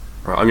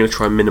Right, I'm going to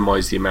try and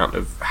minimise the amount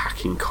of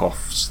hacking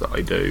coughs that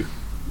I do.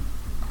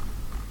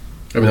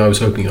 I mean, I was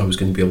hoping I was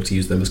going to be able to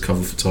use them as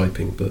cover for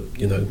typing, but,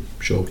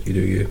 sure, you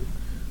do you.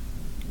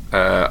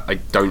 I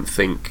don't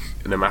think,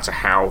 no matter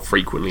how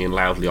frequently and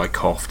loudly I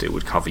coughed, it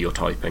would cover your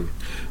typing.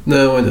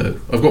 No, I know.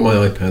 I've got my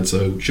iPad,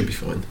 so it should be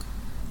fine.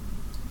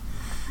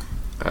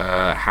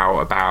 How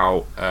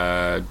about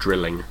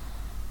drilling?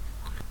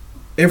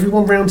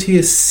 Everyone round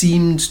here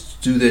seemed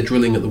to do their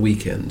drilling at the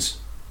weekends,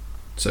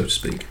 so to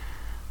speak.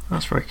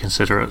 That's very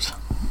considerate.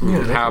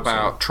 Yeah, How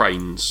about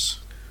trains?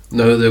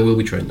 No, there will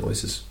be train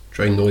noises.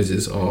 Train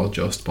noises are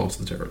just part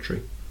of the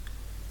territory.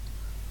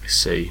 I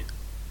see.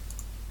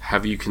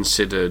 Have you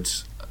considered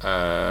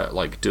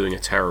doing a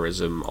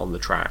terrorism on the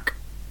track?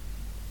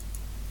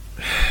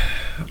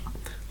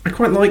 I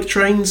quite like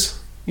trains.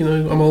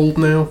 I'm old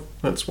now.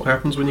 That's what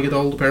happens when you get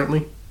old,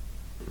 apparently.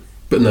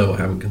 But no, I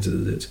haven't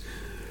considered it.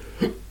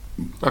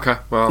 Okay,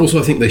 well... Also,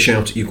 I think they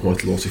shout at you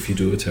quite a lot if you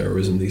do a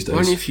terrorism these days.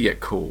 Only if you get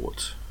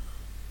caught.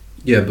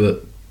 Yeah,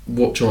 but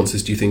what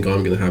chances do you think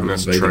I'm going to have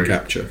of evading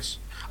capture?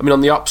 I mean,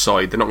 on the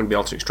upside, they're not going to be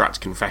able to extract a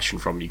confession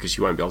from you because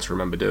you won't be able to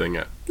remember doing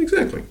it.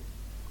 Exactly.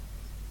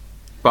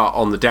 But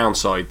on the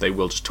downside, they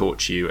will just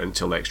torture you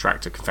until they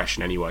extract a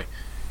confession anyway.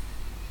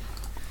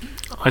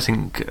 I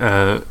think,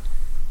 then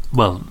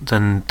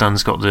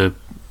Dan's got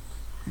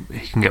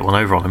he can get one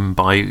over on him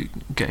by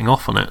getting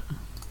off on it.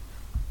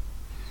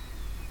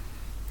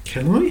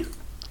 Can I?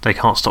 They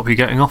can't stop you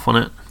getting off on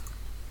it.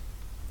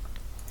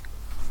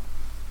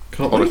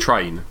 Can't on they? A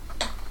train?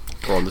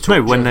 Or on the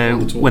torture? No,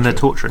 when they're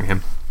torturing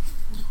him.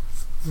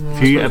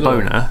 If you get a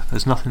boner,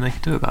 there's nothing they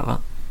can do about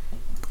that.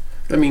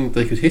 I mean,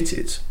 they could hit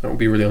it. That would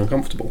be really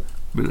uncomfortable.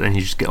 But then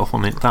you just get off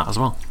on that as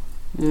well.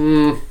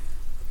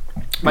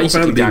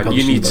 Basically, Dan,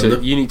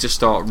 you need to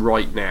start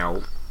right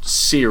now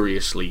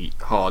seriously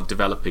hard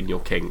developing your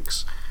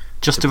kinks.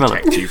 Just to develop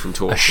protect you from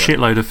torture. A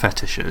shitload of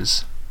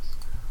fetishes.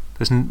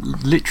 There's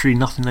literally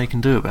nothing they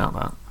can do about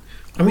that.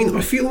 I mean,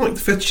 I feel like the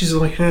fetishes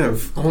I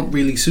have aren't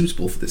really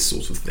suitable for this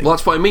sort of thing. Well,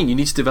 that's what I mean. You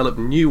need to develop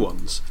new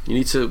ones. You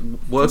need to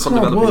work on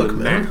developing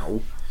them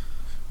now.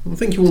 I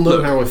think you all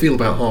know how I feel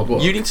about hard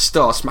work. You need to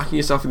start smacking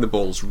yourself in the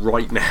balls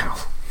right now,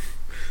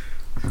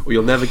 or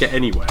you'll never get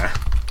anywhere.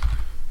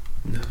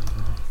 No,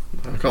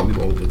 I can't be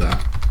bothered with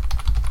that.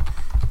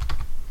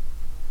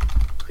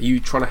 Are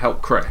you trying to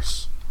help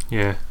Chris?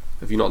 Yeah.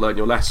 Have you not learned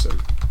your lesson?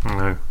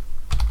 No.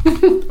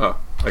 Oh,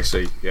 I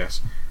see,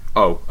 yes.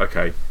 Oh,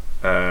 okay.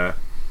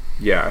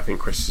 Yeah, I think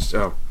Chris is...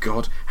 Oh,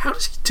 God. How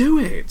does he do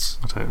it?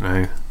 I don't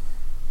know.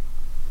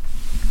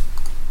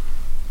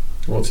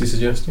 What's he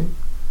suggesting?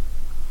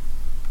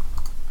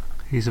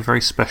 He's a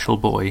very special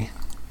boy.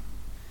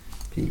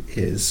 He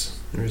is.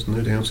 There is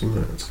no doubting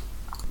that.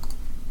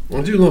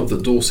 I do love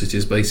that Dorset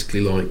is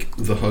basically like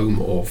the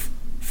home of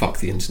fuck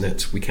the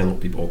internet, we cannot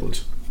be bothered.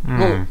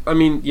 Well, I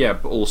mean, yeah,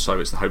 but also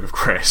it's the home of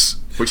Chris,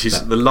 which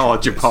is the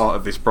larger part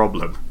of this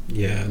problem.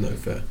 Yeah, no,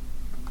 fair.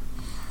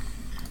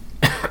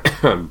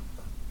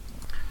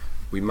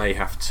 We may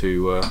have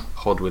to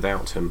hod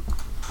without him.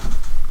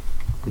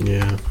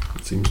 Yeah,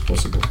 it seems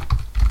possible.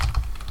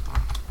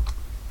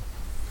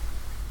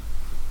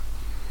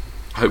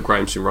 I hope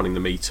Graham's been running the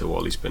meter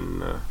while he's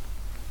been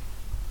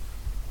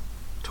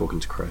talking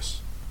to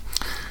Chris.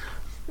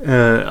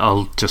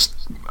 I'll just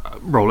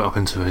roll it up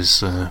into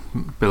his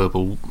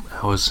billable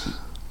hours.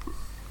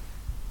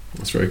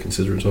 That's very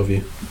considerate of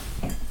you.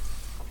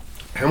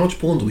 How much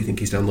porn do we think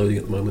he's downloading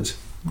at the moment?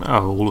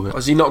 Oh, all of it.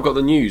 Has he not got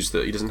the news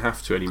that he doesn't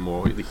have to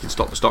anymore? He can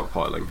stop the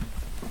stockpiling.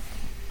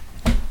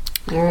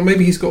 Or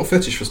maybe he's got a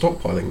fetish for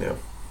stockpiling now.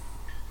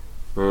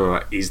 Oh,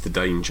 that is the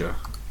danger.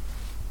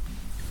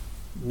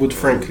 Would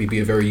frankly be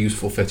a very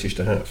useful fetish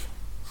to have.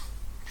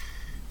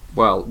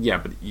 Well, yeah,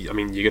 but I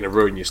mean, you're going to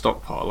ruin your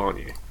stockpile, aren't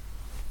you?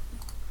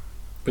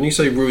 When you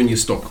say ruin your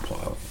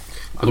stockpile,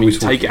 I mean,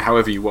 take it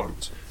however you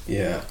want.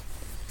 Yeah.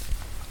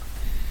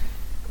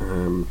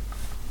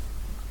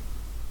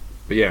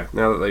 But yeah,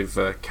 now that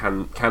they've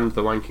canned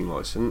the wanking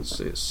license,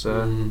 it's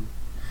no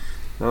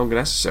longer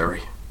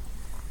necessary.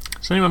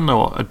 Does anyone know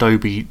what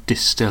Adobe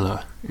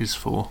Distiller is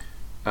for?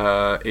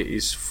 It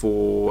is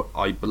for,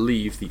 I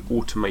believe, the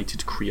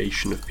automated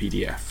creation of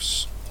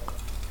PDFs.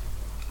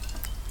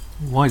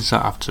 Why does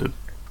that have to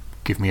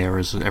give me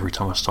errors every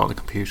time I start the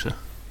computer?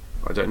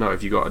 I don't know.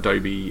 Have you got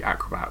Adobe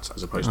Acrobat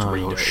as opposed to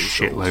Reader? I've got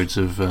shitloads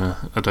of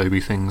Adobe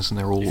things and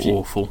they're all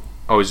awful.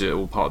 Oh, is it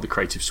all part of the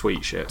Creative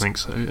Suite shit? I think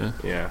so,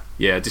 yeah.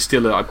 Yeah,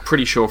 Distiller, I'm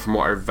pretty sure from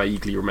what I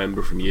vaguely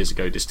remember from years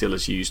ago,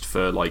 Distiller's used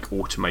for like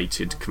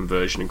automated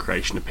conversion and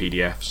creation of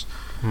PDFs.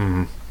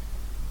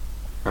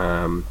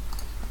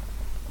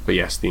 But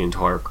yes, the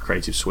entire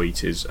Creative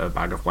Suite is a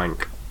bag of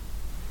wank.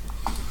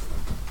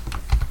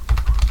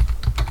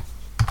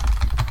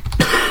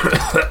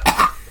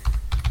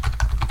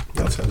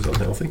 That sounds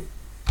unhealthy.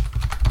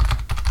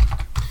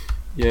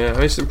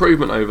 Yeah, it's an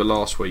improvement over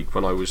last week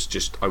when I was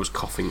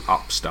coughing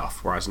up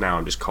stuff, whereas now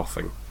I'm just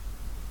coughing.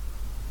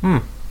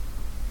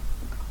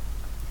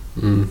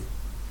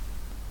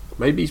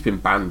 Maybe he's been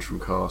banned from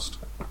Cast.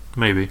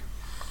 Maybe.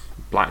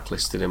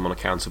 Blacklisted him on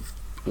account of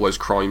all those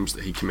crimes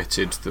that he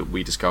committed that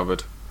we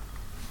discovered.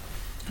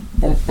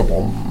 Bom, bom,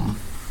 bom.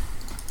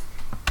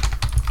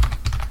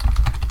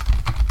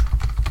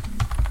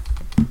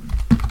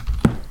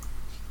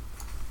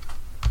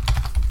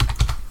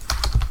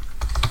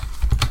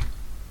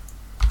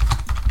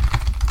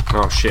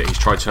 Oh shit, he's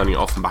tried turning it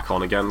off and back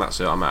on again. That's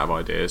it, I'm out of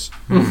ideas.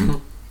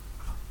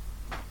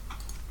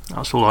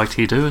 That's all IT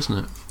do, isn't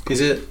it?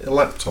 Is it a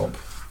laptop?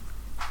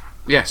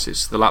 Yes,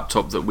 it's the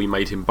laptop that we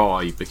made him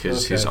buy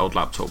because his Okay. old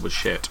laptop was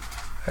shit.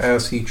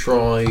 Has he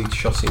tried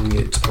shutting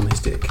it on his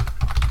dick?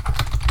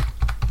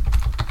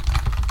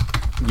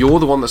 You're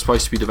the one that's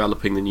supposed to be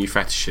developing the new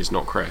fetishes,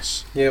 not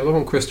Chris. Yeah, but I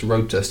want Chris to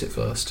road test it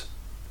first.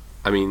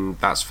 I mean,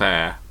 that's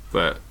fair,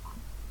 but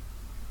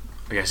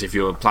I guess if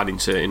you're planning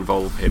to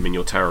involve him in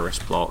your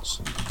terrorist plots,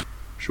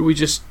 should we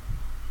just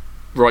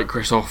write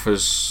Chris off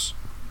as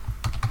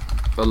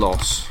a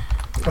loss?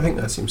 I think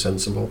that seems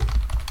sensible.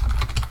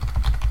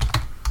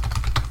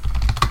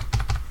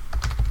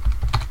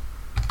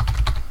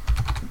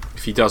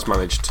 If he does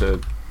manage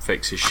to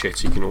fix his shit,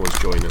 he can always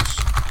join us.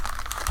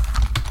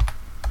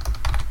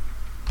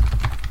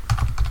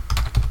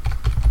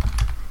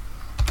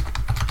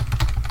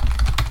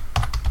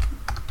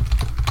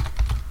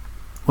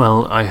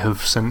 Well, I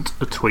have sent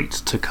a tweet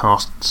to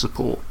cast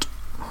support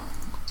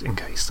in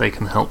case they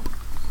can help.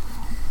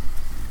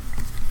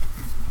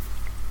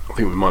 I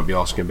think we might be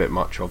asking a bit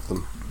much of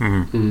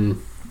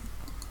them.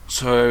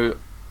 So,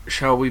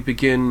 shall we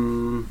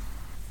begin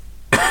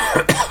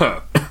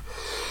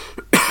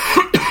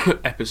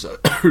episode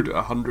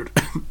 100?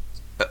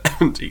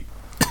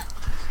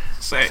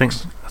 I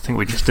think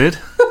we just did.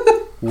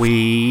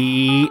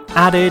 We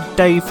added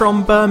Dave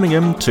from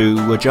Birmingham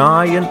to a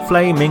giant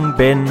flaming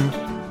bin,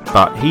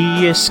 but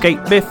he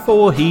escaped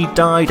before he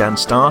died and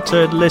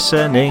started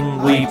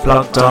listening. We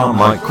plugged our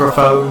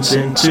microphones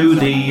into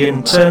the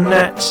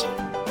internet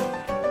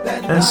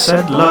and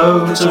said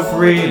loads of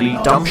really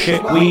dumb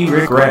shit we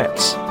regret.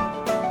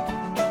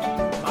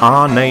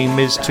 Our name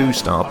is Two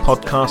Star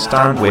Podcast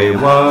and we're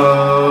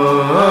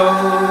woke.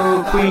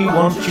 We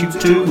want you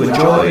to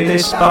enjoy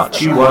this,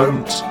 but you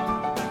won't.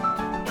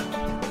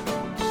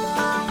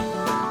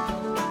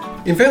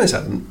 In fairness,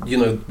 Adam,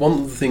 one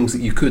of the things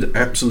that you could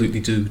absolutely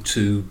do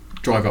to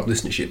drive up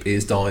listenership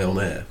is die on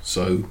air.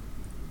 So,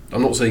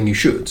 I'm not saying you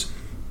should,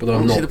 but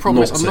I'm See, not, the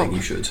problem not is saying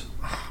you should.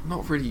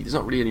 there's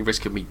not really any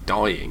risk of me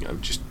dying. I'm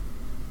just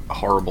a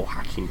horrible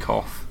hacking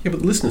cough. Yeah,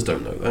 but the listeners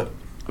don't know that.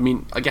 I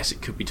mean, I guess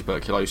it could be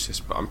tuberculosis,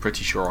 but I'm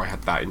pretty sure I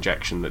had that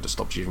injection that just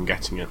stopped you from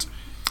getting it.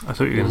 I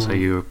thought you were going to say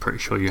you were pretty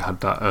sure you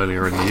had that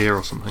earlier in the year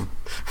or something.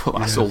 Well,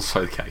 that's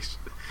also the case.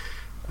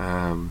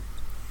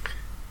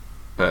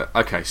 But,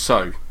 okay,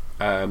 so,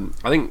 I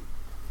think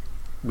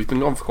we've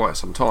been on for quite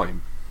some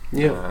time.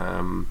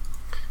 Yeah.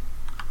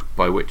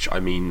 By which I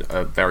mean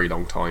a very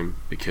long time,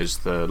 because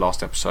the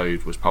last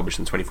episode was published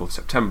on the 24th of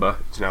September.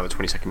 It's now the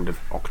 22nd of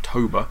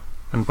October.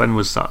 And when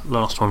was that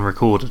last one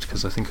recorded?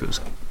 Because I think it was...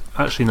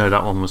 Actually, no,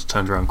 that one was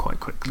turned around quite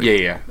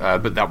quickly. Yeah.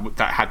 But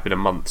that had been a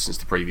month since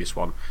the previous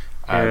one.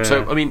 Yeah.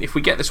 So, I mean, if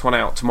we get this one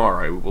out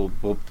tomorrow,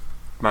 we'll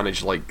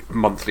manage, like,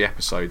 monthly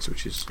episodes,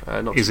 which is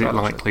not Is too it bad,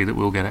 actually. likely that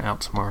we'll get it out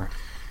tomorrow?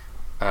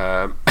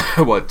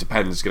 Well, it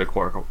depends.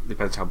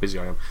 Depends how busy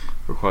I am.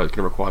 It's going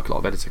to require a lot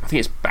of editing. I think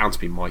it's bound to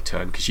be my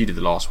turn because you did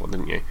the last one,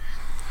 didn't you?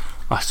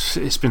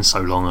 It's been so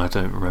long, I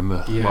don't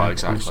remember. Yeah, Well,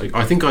 exactly.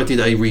 I think I did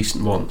a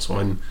recent one, so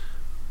I'm...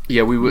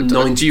 Yeah, we were.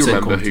 90% Do you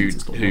remember confidence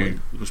it's not who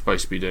mine. was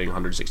supposed to be doing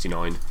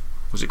 169?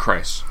 Was it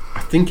Chris?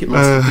 I think it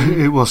must have been...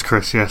 It was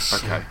Chris, yes.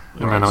 Okay.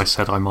 And then I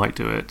said I might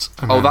do it.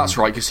 And Oh, then- that's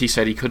right, because he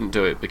said he couldn't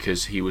do it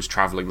because he was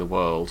travelling the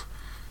world,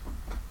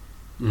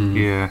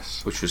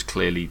 Yes. which was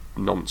clearly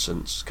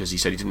nonsense because he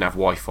said he didn't have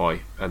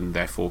Wi-Fi and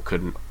therefore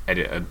couldn't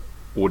edit an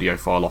audio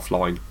file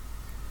offline.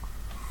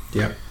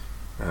 Yeah.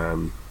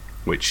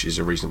 Which is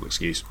a reasonable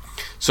excuse.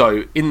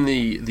 So, in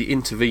the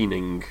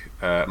intervening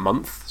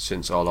month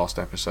since our last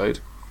episode,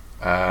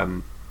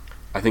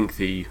 I think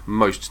the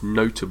most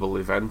notable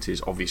event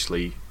is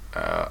obviously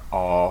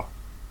our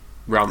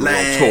round the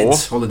world tour.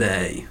 Lads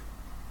holiday.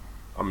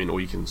 I mean, or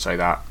you can say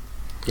that.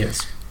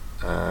 Yes.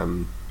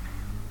 In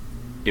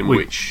We-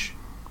 which,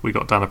 We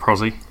got Dana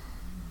Prozzi.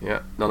 yeah,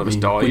 none of us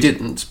died. We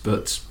didn't,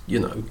 but,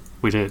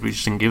 We did. We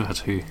just didn't give her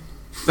to you.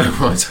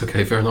 Right,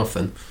 okay, fair enough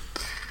then.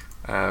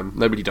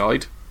 Nobody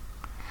died.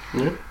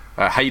 Yeah.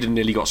 Hayden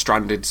nearly got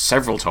stranded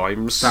several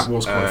times. That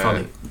was quite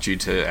funny. Due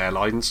to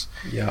airlines.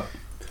 Yeah.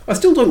 I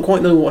still don't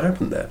quite know what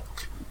happened there.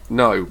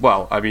 No,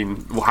 well, I mean,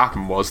 what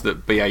happened was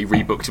that BA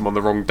rebooked him on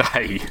the wrong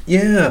day.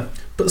 Yeah,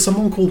 but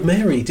someone called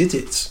Mary did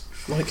it.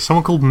 Like,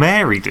 Someone called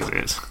Mary did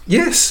it.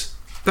 yes,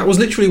 that was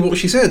literally what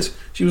she said.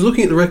 She was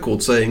looking at the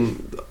record saying,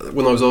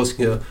 when I was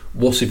asking her,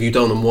 what have you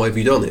done and why have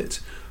you done it?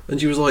 And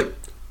she was like,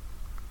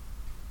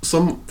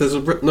 there's a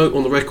note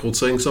on the record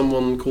saying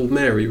someone called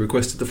Mary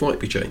requested the flight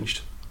be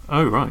changed.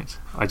 Oh, right.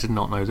 I did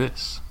not know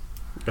this.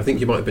 I think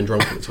you might have been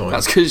drunk at the time.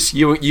 That's because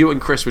you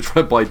and Chris were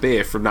trying to buy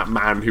beer from that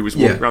man who was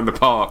walking Yeah. around the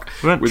park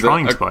We weren't with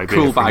trying a to buy beer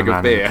cool from bag the of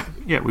man. beer.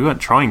 Yeah, we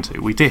weren't trying to.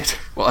 We did.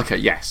 Well, okay,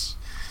 yes.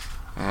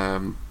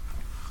 Yes.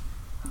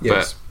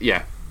 But,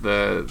 yeah,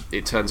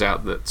 it turns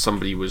out that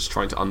somebody was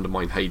trying to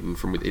undermine Hayden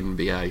from within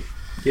BA.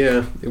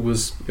 Yeah, it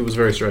was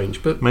very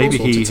strange. But Maybe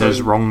also he to has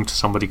tone- wronged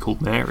somebody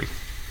called Mary.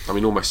 I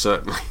mean, almost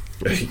certainly.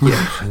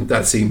 Yeah,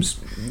 that seems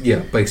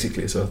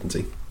basically a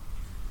certainty.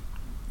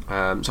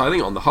 So I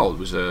think on the whole it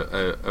was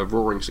a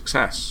roaring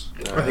success.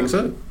 I think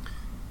so.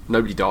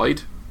 Nobody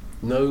died.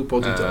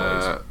 Nobody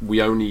died.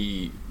 We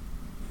only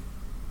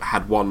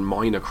had one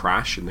minor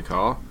crash in the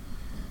car.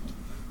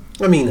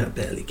 I mean, that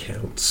barely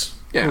counts.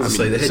 Yeah, As I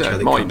say, the it's hedge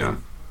had it minor.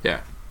 coming.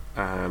 Yeah.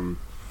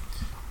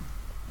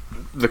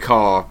 The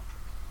car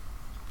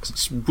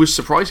was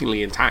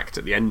surprisingly intact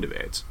at the end of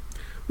it.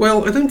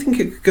 Well, I don't think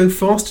it could go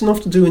fast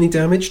enough to do any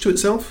damage to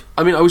itself.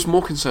 I mean, I was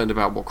more concerned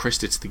about what Chris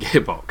did to the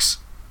gearbox.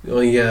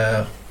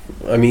 Yeah,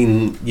 I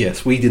mean,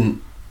 yes, we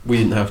didn't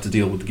have to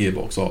deal with the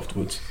gearbox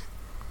afterwards.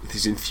 With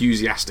his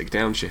enthusiastic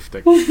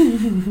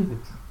downshifting.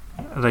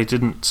 They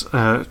didn't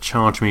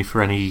charge me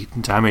for any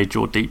damage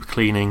or deep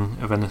cleaning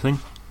of anything.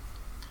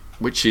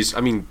 Which is,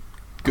 I mean,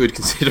 good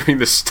considering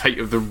the state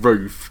of the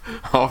roof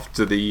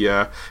after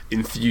the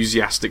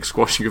enthusiastic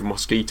squashing of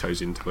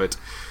mosquitoes into it.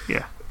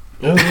 Yeah.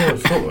 Oh, yeah, I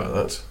forgot about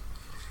that.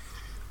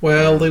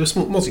 Well, they were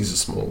small. Mozzies are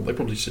small. They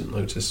probably shouldn't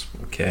notice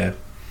or care.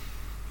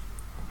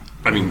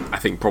 I mean, I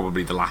think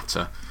probably the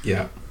latter.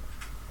 Yeah.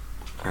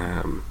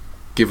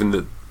 Given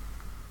that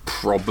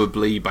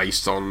probably,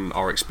 based on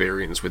our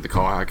experience with the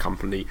car hire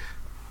company,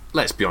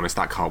 let's be honest,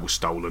 that car was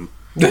stolen.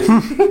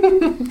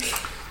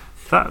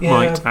 That Yeah.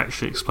 might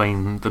actually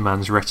explain the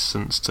man's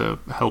reticence to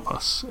help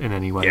us in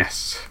any way.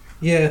 Yes.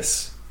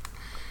 Yes.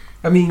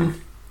 I mean,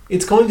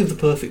 it's kind of the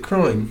perfect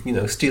crime,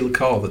 steal a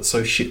car that's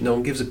so shit no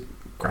one gives a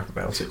crap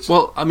about it.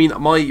 Well, I mean,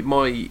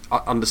 my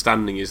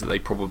understanding is that they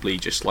probably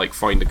just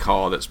find a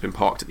car that's been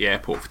parked at the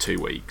airport for 2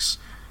 weeks,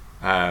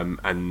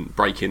 and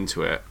break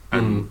into it,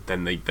 and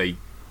then they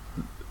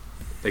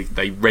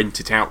rent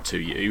it out to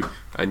you,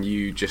 and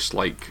you just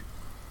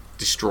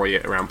destroy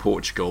it around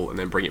Portugal, and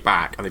then bring it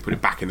back, and they put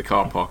it back in the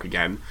car park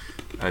again,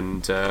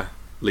 and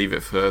leave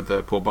it for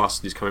the poor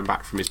bastard who's coming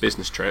back from his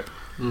business trip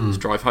to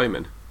drive home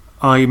in.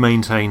 I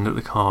maintain that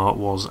the car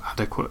was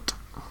adequate.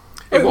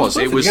 It it was.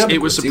 was It was. perfectly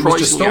It was adequate. It was just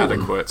surprisingly stolen.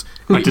 adequate.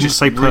 I It didn't just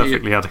say really-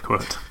 perfectly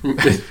adequate.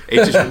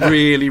 It just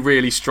really,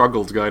 really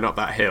struggled going up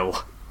that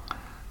hill.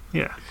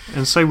 Yeah,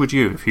 and so would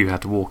you if you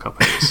had to walk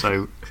up it.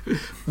 So,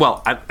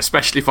 Well, and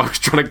especially if I was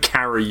trying to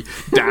carry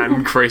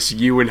Dan, Chris,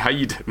 you, and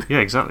Hayden. yeah,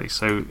 exactly.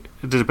 So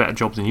it did a better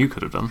job than you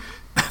could have done.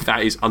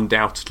 That is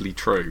undoubtedly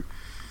true.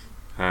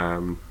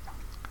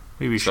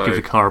 Maybe we should So- give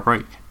the car a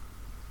break.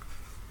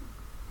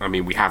 I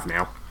mean, we have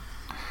now.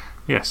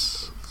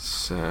 Yes.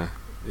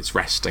 It's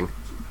resting.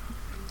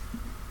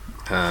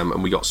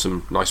 And we got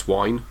some nice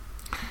wine.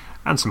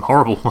 And some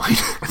horrible wine.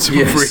 Some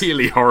Yes.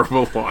 really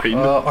horrible wine.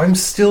 I'm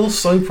still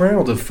so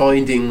proud of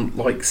finding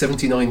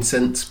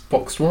 79-cent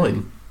boxed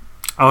wine.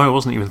 Oh, I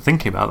wasn't even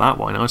thinking about that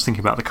wine. I was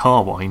thinking about the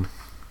car wine.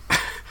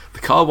 The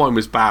car wine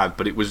was bad,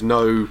 but it was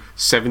no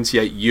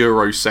 78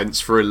 euro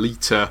cents for a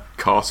litre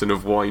carton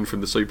of wine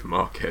from the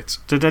supermarket.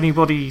 Did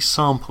anybody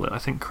sample it? I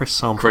think Chris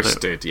sampled Chris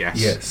it. did, yes.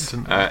 Yes.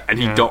 Didn't And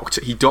he Yeah.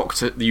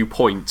 docked at you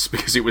points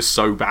because it was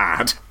so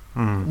bad.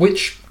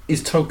 Which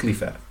is totally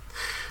fair.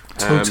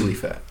 Totally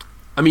fair.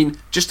 I mean,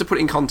 just to put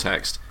it in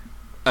context,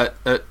 at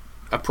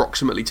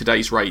approximately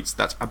today's rates,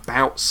 that's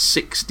about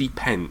 60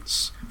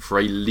 pence for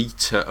a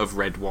litre of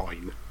red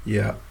wine.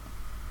 Yeah.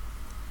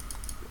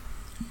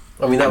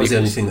 I mean, that And was it the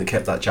only was- thing that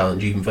kept that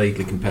challenge even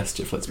vaguely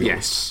competitive, let's be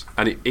Yes,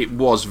 honest. and it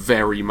was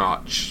very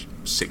much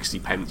 60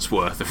 pence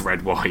worth of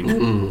red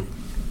wine.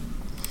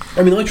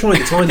 I mean, I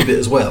tried a tiny bit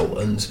as well,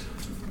 and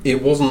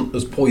it wasn't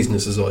as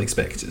poisonous as I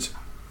expected.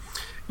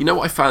 You know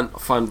what I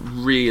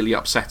found really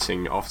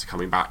upsetting after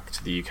coming back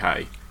to the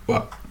UK?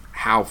 Well,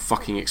 How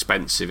fucking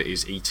expensive it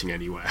is eating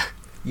anywhere.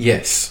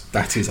 yes,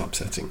 that is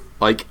upsetting.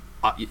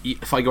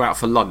 If I go out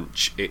for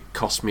lunch, it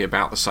costs me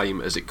about the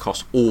same as it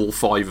costs all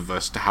 5 of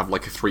us to have a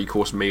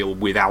 3-course meal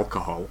with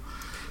alcohol.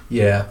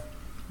 Yeah.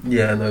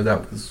 Yeah, no,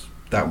 that was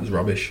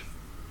rubbish.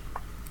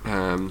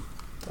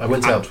 I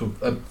went out to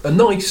a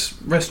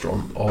nice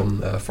restaurant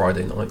on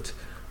Friday night,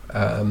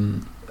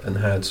 and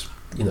had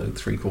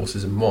 3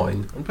 courses and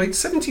wine, and paid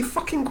 70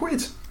 fucking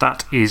quid.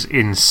 That is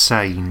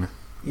insane.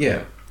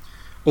 Yeah.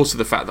 Also,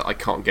 the fact that I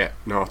can't get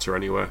nata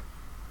anywhere.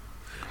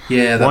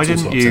 Yeah, that's Why also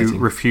didn't you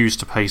upsetting. refuse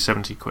to pay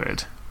 70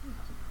 quid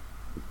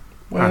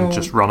Well, and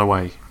just run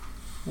away?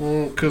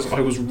 because I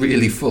was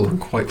really full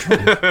and quite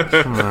drunk.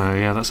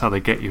 Yeah, that's how they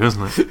get you,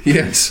 isn't it?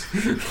 Yes,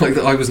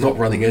 I was not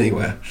running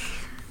anywhere.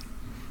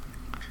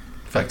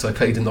 In fact, I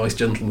paid a nice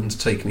gentleman to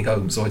take me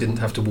home, so I didn't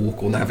have to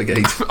walk or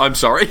navigate. I'm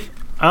sorry.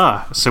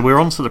 So we're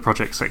on to the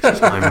Project Sexy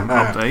Time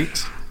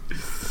update.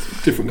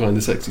 Different kind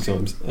of sexy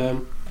times.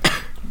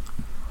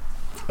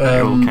 It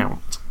will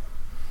count.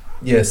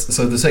 Yes,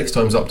 so the Sex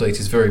Times update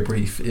is very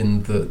brief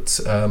in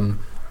that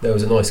there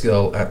was a nice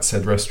girl at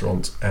said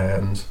restaurant,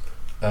 and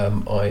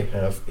I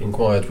have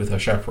inquired with her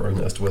chaperone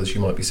as to whether she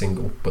might be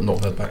single, but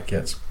not heard back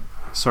yet.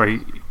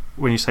 Sorry,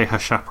 when you say her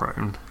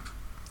chaperone,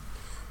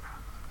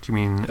 do you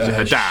mean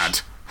Her dad.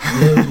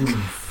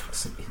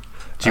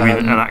 Do you mean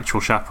an actual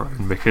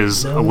chaperone?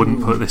 Because I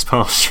wouldn't put this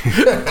past you.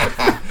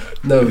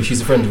 No,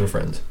 she's a friend of a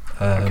friend.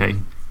 Okay.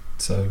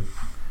 So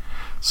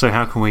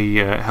how can we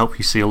help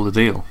you seal the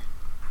deal?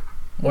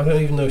 Well, I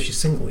don't even know if she's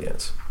single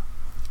yet.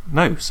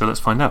 No, so let's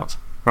find out.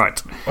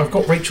 Right. I've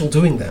got Rachel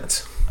doing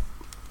that.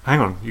 Hang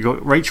on, you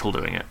got Rachel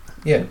doing it?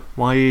 Yeah.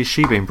 Why is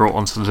she being brought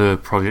onto the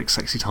Project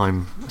Sexy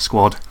Time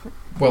squad?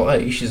 Well,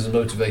 A, she's as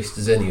motivated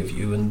as any of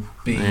you, and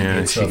B,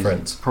 it's her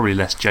friends. Probably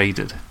less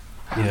jaded.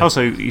 Yeah.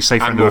 Also, you say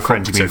friend of a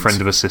friend, you mean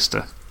friend of a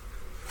sister?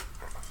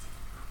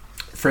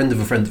 Friend of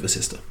a friend of a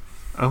sister.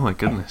 Oh my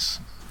goodness.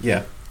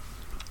 Yeah.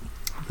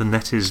 The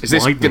net is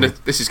this widening.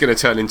 This is going to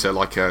turn into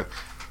like a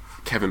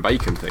Kevin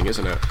Bacon thing,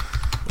 isn't it?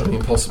 I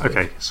mean, possibly.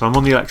 Okay, so I'm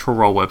on the Electoral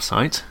Roll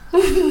website.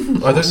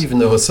 I don't even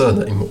know her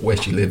surname or where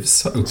she lives,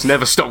 so... It's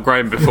never stopped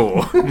growing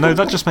before. No,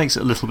 that just makes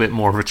it a little bit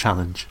more of a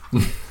challenge.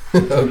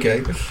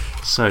 Okay.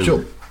 So,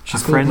 Sure.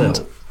 She's a called friend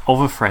Mel. of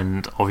a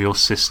friend of your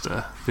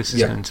sister. This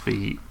is going to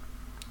be...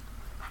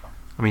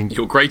 I mean...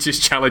 Your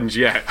greatest challenge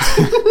yet.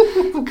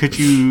 Could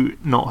you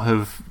not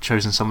have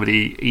chosen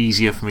somebody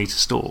easier for me to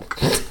stalk?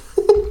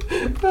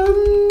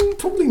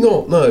 Probably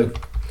not, no.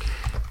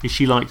 Is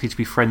she likely to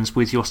be friends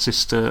with your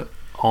sister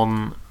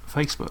on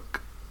Facebook?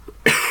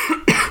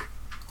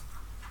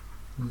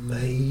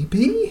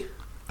 Maybe?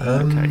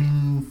 Okay.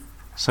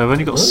 So I've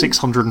only got Hello?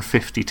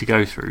 650 to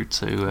go through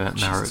to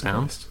narrow it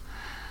down.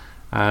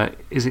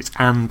 Is it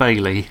Anne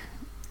Bailey?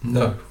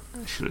 No.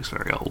 She looks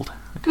very old.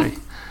 Okay.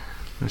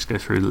 Let's go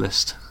through the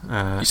list. You're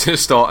going to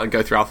start and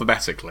go through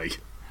alphabetically.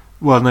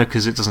 Well, no,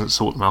 because it doesn't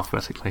sort them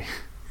alphabetically.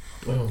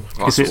 Oh,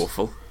 That's Is it-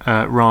 awful.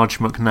 Raj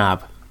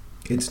McNabb?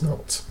 it's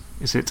not.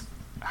 Is it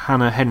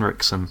Hannah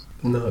Henriksen?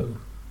 No.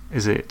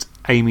 Is it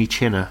Amy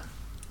Chinner?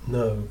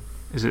 No.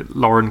 Is it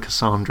Lauren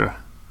Cassandra?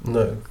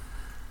 No.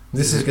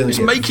 This is going to Just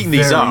get making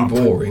very these up.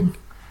 boring.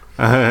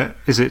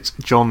 Is it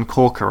John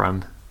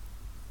Corcoran?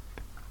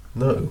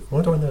 No.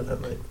 Why do I know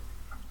that name?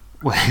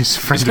 Well, he's a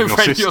friend He's of a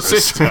friend of your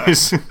sister's.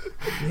 sister.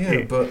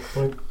 Yeah, but...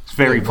 It's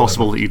very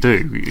possible that you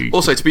do.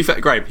 Also, to be fair,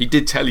 Graham, he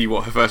did tell you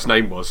what her first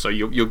name was, so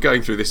you're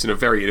going through this in a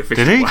very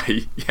inefficient Did he?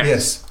 way.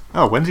 Yes.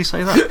 Oh, when did he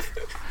say that?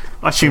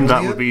 I assumed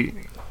that would be...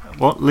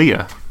 What?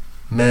 Leah?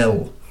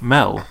 Mel.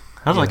 Mel?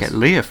 How did I Yes. get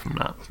Leah from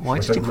that? Why I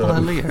did you don't call her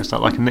know. Leah? Is that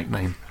like a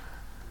nickname?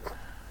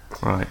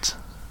 Right.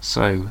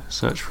 So,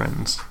 search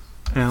friends.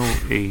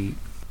 L-E...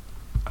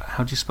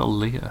 How do you spell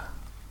Leah?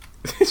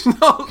 It's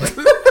not.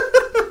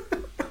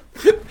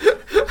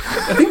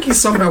 I think he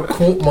somehow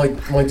caught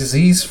my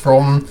disease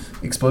from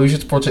exposure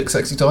to Project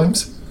Sexy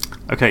Times.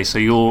 Okay, so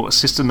your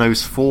sister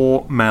knows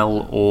 4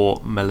 Mel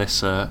or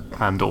Melissa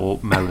and or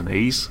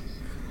Melanies.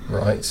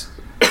 Right.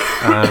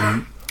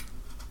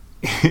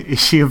 Is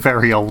she a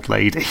very old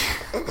lady?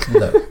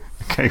 No.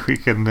 Okay,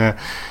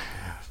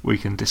 we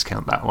can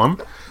discount that one.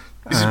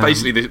 This is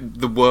basically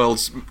the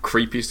world's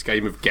creepiest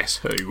game of Guess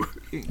Who.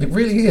 It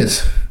really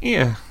is.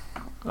 Yeah,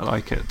 I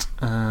like it.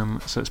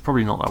 So it's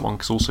probably not that one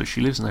because also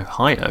she lives in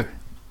Ohio.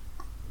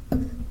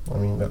 I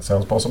mean, that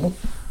sounds possible.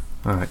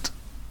 All right.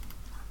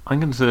 I'm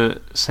going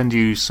to send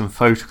you some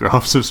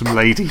photographs of some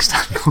ladies,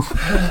 Daniel.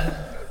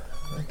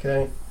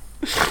 Okay.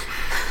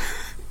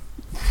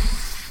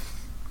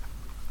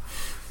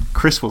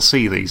 Chris will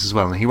see these as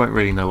well, and he won't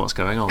really know what's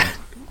going on.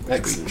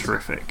 Excellent.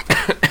 Terrific.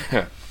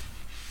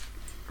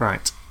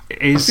 Right. I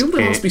Is feel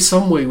there it... must be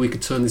some way we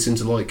could turn this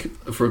into, like,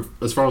 for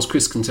as far as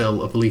Chris can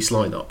tell, a police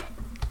lineup.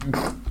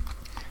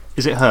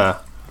 Is it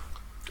her?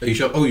 Are you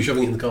you're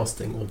shoving it in the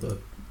casting or the...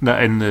 No,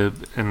 in the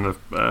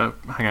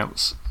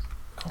Hangouts.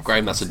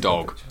 Graham, that's a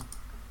dog.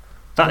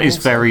 That is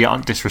Also- very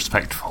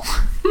disrespectful.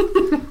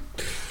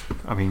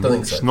 I mean, Don't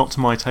think so. it's not to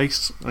my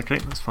taste. Okay,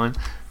 that's fine.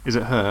 Is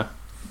it her?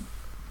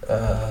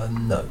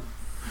 No.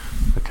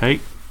 Okay.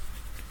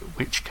 In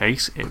which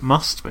case, it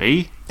must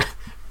be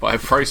By a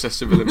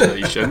process of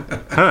elimination.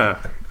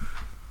 her.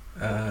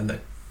 No.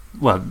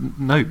 Well,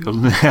 no, it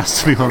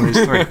has to be one of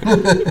these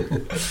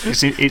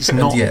three. It's And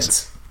not.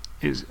 yet.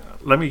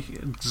 Let me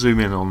zoom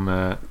in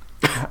on.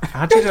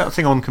 How do you do that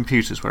thing on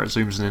computers where it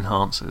zooms and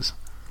enhances?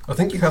 I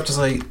think you have to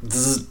say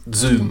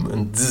zoom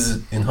and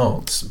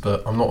enhance,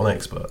 but I'm not an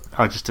expert.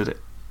 I just did it.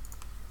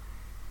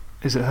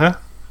 Is it her?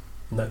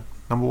 No.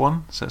 Number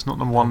 1? So it's not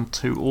number 1,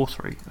 2, or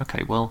 3.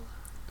 Okay, well.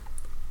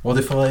 What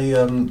if I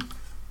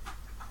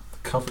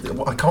covered it?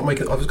 Well, I can't make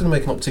it. I was going to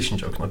make an optician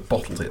joke and I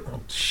bottled it. Oh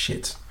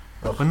shit!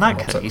 Oh, In that I'm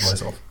upset with case-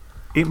 myself.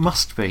 It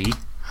must be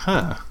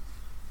her.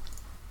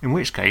 In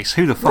which case,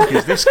 who the fuck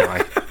is this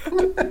guy?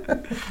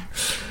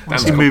 Why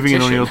is That's he moving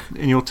in on competition.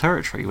 in your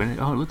territory? When it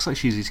looks like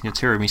she's eating a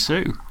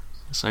tiramisu.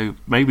 So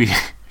maybe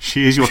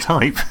she is your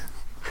type.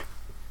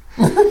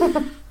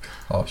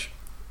 Harsh.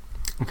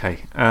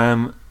 Okay.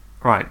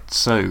 Right.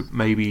 So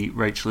maybe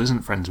Rachel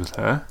isn't friends with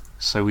her.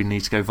 So we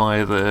need to go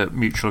via the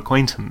mutual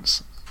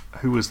acquaintance.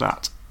 Who was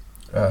that?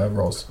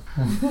 Roz.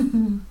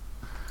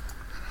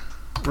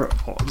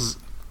 Roz.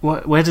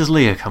 Where does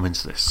Leah come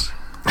into this?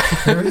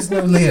 There is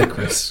no Leah,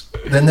 Chris.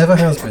 There never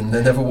has been.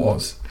 There never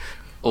was.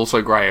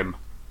 Also, Graham.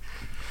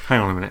 Hang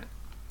on a minute.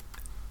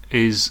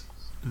 Is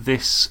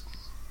this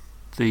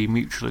the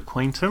mutual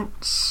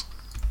acquaintance?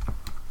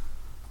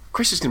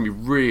 Chris is going to be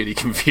really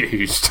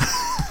confused.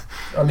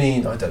 I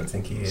mean, I don't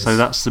think he is. So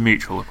that's the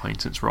mutual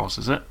acquaintance Roz,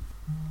 is it?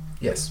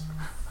 Yes.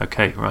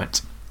 Okay,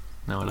 right.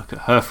 Now I look at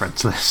her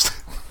friends list.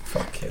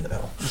 Fucking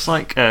hell. It's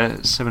like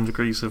 7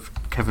 Degrees of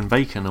Kevin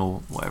Bacon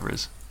or whatever it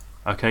is.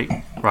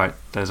 Okay, right.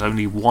 There's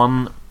only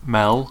one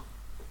Mel.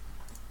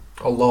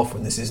 I'll laugh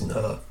when this isn't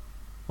her.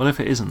 Well, if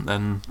it isn't,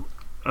 then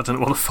I don't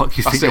know what the fuck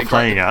you That's think you're it,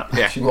 playing at.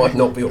 Yeah. She might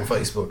not be on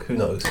Facebook. Who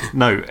knows?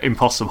 No,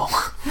 impossible.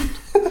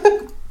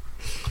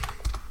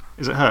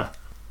 Is it her?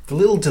 The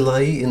little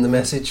delay in the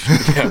message.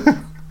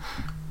 Yeah.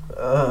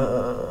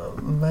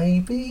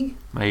 Maybe?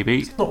 Maybe.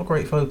 It's not a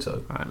great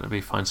photo. Right, let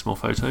me find some more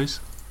photos.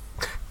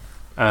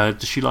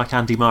 Does she like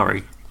Andy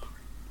Murray?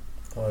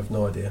 I have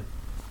no idea.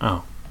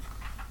 Oh.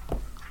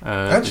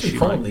 Does Actually, she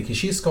probably, because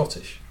she's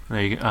Scottish.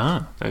 There you go.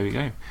 Ah, there you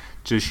go.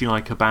 Does she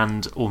like a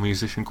band or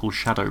musician called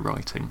Shadow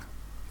Writing?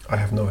 I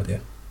have no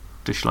idea.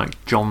 Does she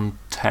like John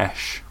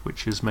Tesh,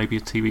 which is maybe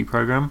a TV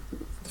programme?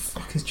 The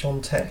fuck is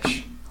John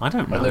Tesh? I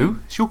don't I know. know.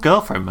 It's your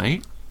girlfriend,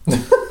 mate.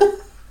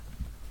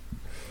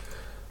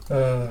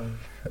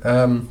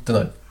 Don't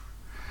know.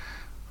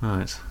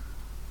 Right.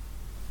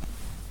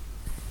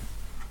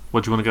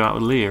 What, do you want to go out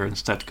with Leah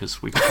instead?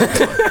 Because we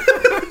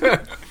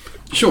can.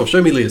 Sure,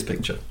 show me Leah's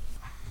picture.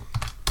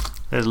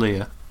 There's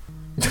Leah.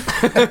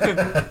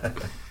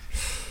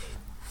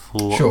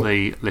 For Sure.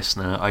 the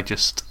listener, I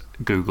just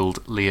googled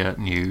Leah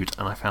nude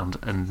and I found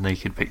a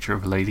naked picture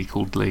of a lady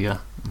called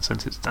Leah and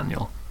sent it to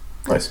Daniel.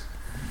 Nice.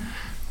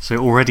 So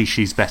already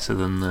she's better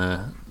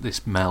than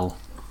this Mel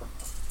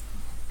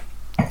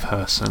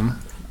person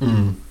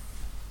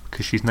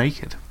because she's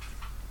naked.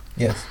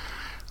 Yes.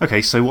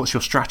 Okay, so what's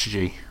your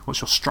strategy?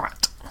 What's your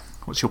strat?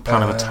 What's your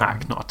plan of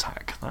attack? Not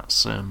attack.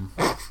 That's I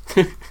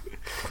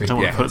don't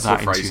want Yeah, to put it's that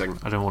the phrasing.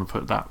 I don't want to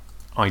put that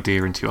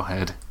idea into your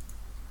head.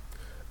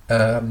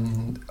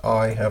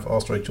 I have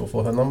asked Rachel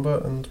for her number,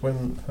 and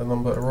when her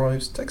number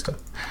arrives, text her.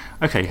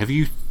 Okay, have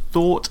you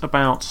thought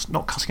about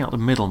not cutting out the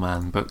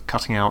middleman, but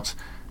cutting out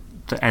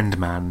the end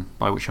man,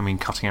 by which I mean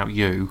cutting out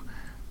you,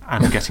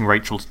 and getting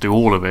Rachel to do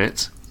all of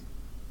it,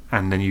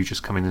 and then you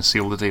just come in and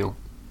seal the deal?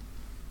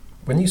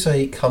 When you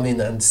say come in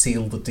and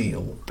seal the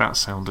deal, That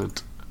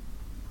sounded...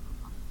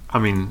 I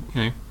mean,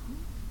 you know,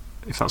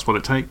 if that's what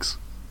it takes.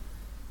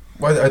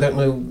 well, I don't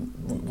know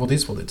what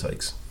it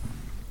takes.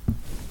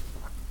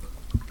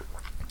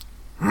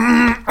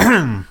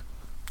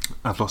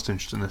 I've lost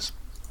interest in this.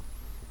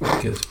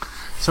 Good.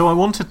 So I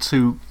wanted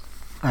to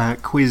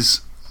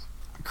quiz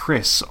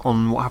Chris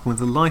on what happened with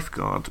the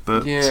lifeguard,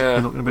 but Yeah,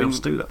 we're not going to be able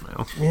to do that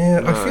now.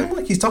 Yeah, I No. feel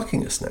like he's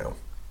ducking us now.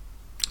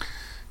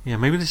 Yeah,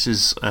 maybe this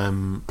is...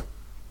 you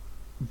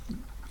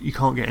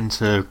can't get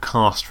into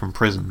cast from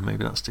prison.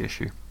 Maybe that's the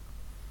issue.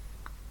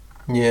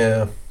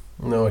 Yeah.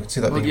 No, I can see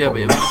that Well, being yeah, a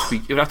but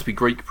problem. it would have to be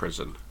Greek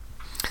prison.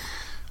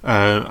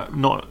 Well,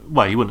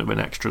 he wouldn't have been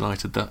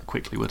extradited that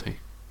quickly, would he?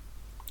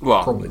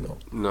 Well, Probably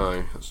not.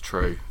 no, that's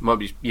true. Might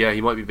be. Yeah,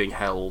 he might be being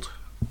held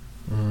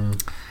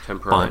Mm.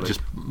 temporarily.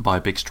 By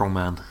a big strong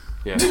man.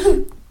 Yeah.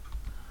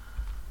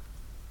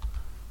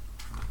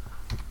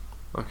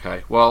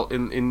 Okay. Well,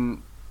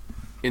 in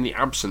the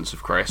absence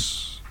of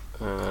Chris,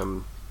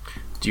 do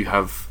you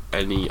have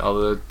any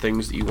other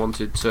things that you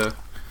wanted to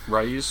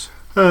raise?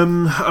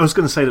 I was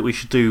going to say that we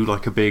should do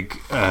like a big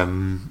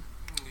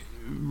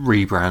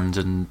rebrand,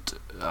 and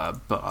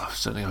but I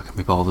don't think I can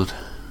be bothered.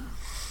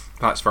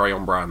 That's very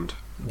on brand.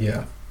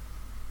 Yeah.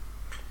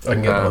 I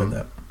can get behind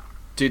that.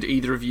 Did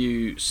either of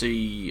you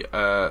see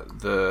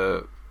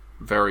the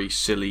very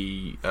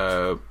silly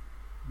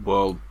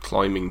World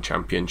Climbing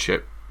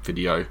Championship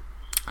video?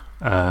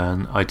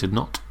 I did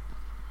not.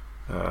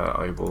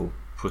 I will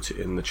put it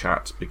in the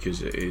chat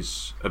because it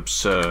is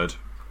absurd,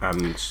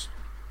 and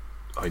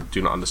I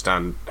do not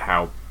understand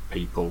how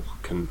people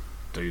can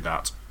do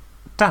that.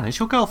 Dan, is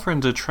your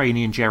girlfriend a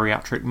trainee in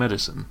geriatric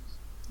medicine?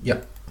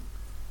 Yeah.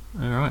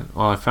 All right.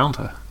 Well, I found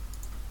her.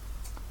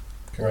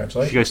 She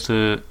Congratulations. goes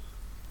to.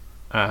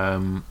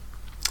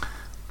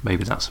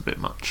 Maybe that's a bit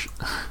much.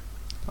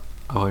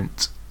 I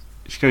won't.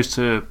 She goes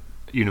to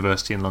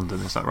university in London.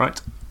 Is that right?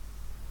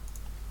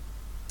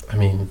 I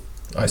mean,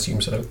 I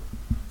assume so.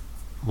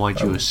 Why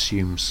do you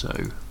assume so?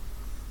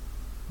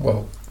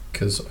 Well,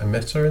 because I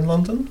met her in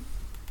London.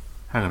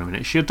 Hang on a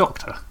minute. Is she a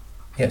doctor?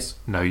 Yes.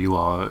 No, you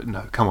are.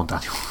 No, come on,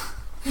 Daniel.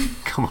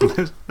 Come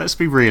on, let's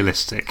be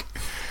realistic.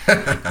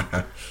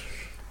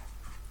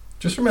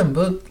 Just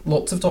remember,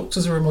 lots of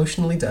doctors are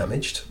emotionally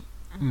damaged.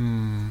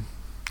 And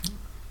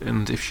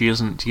if she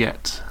isn't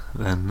yet,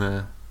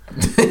 then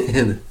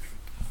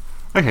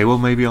okay. Well,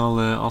 maybe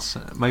I'll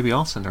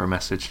send her a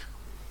message.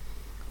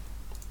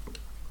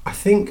 I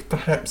think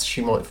perhaps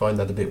she might find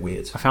that a bit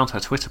weird. I found her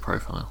Twitter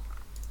profile.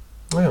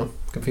 Well,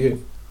 good for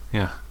you.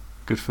 Yeah,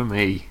 good for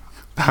me.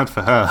 Bad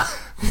for her.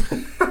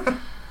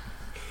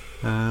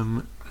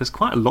 There's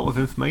quite a lot of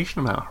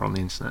information about her on the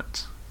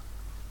internet.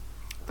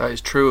 That is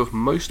true of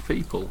most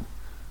people.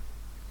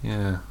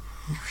 Yeah,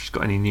 if she's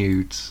got any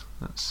nudes,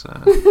 that's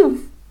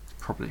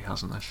probably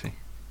hasn't, has she?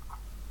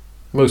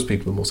 Most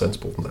people are more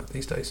sensible than that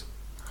these days.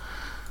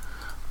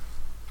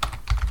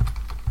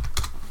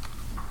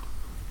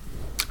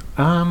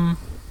 No,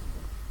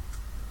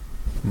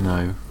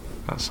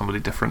 that's somebody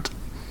different.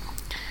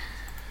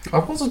 I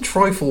was a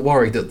trifle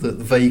worried at the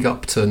vague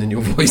upturn in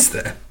your voice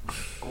there.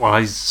 Well,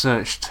 I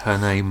searched her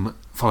name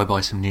followed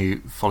by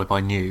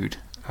nude,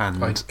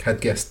 and I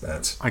had guessed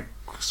that. I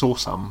saw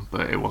some,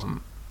 but it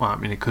wasn't. Well, I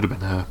mean, it could have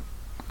been her,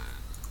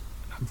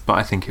 but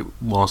I think it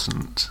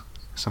wasn't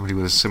somebody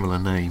with a similar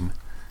name.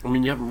 I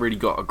mean, you haven't really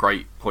got a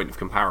great point of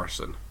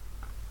comparison.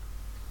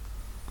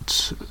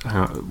 To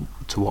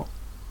what?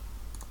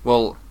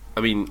 Well,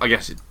 I mean, I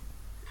guess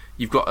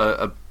you've got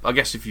I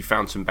guess if you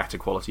found some better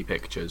quality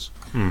pictures.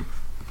 I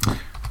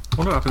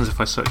wonder what happens if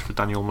I search for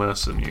Daniel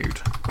Mercer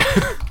nude.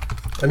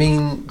 I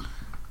mean,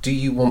 do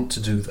you want to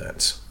do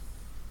that?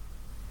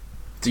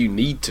 Do you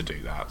need to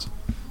do that?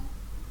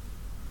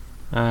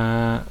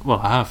 Well,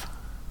 I have.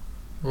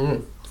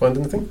 Find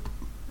anything?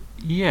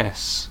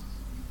 Yes.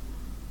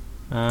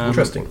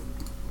 Interesting.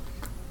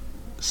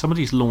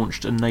 Somebody's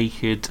launched a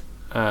naked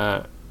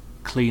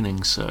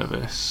cleaning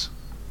service.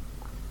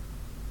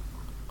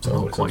 So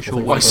I'm not quite sure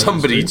By why.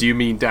 somebody, do you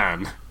mean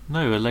Dan?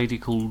 No, a lady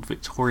called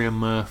Victoria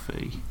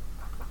Murphy.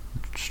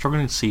 I'm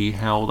struggling to see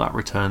how that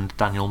returned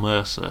Daniel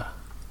Mercer.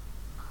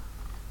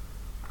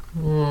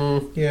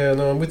 Yeah,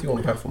 no, I'm with you on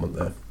the bafflement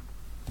there.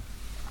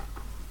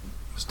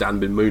 Has Dan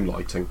been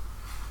moonlighting?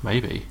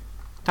 Maybe.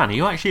 Dan, are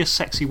you actually a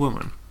sexy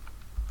woman?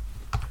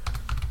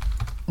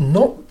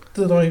 Not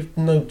that I've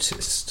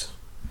noticed.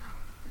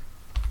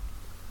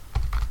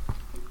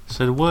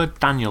 So the word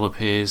Daniel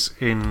appears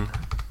in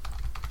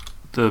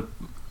the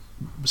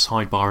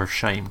sidebar of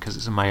shame because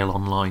it's a Mail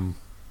Online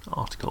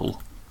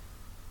article,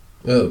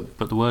 Oh,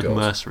 but the word God.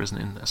 Mercer isn't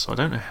in there, so I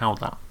don't know how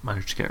that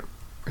managed to get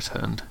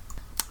returned.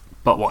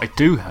 But what I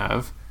do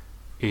have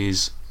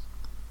is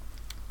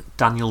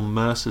Daniel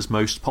Mercer's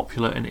most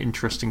popular and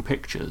interesting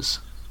pictures.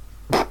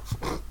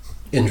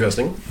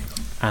 interesting.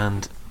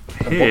 And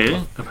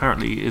here,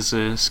 apparently, is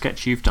a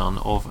sketch you've done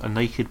of a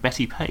naked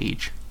Betty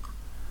Page.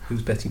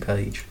 Who's Betty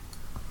Page?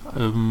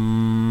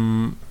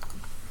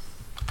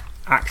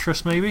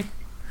 Actress, maybe?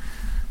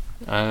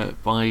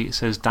 It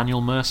says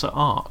Daniel Mercer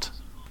Art.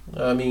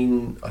 I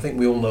mean, I think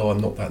we all know I'm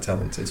not that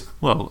talented.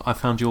 Well, I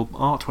found your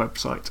art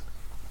website.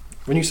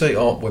 When you say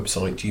art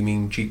website, do you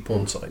mean cheap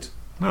porn site?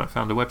 No, I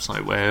found a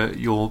website where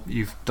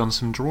you've done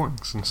some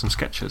drawings and some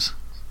sketches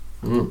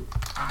on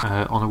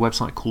a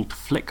website called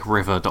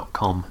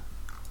flickriver.com.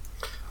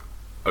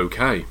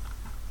 Okay.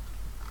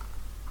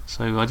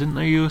 So I didn't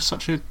know you were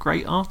such a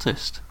great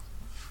artist.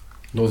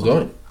 Nor did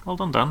I. Well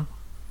done, Dan.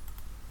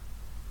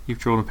 You've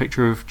drawn a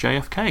picture of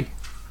JFK.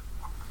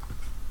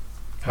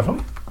 Have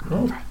I?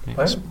 Oh,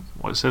 That's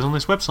what it says on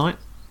this website.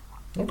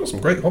 I've got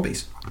some great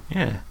hobbies.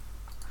 Yeah.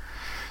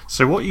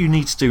 So what you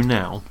need to do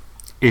now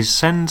is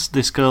send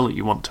this girl that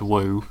you want to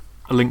woo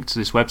a link to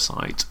this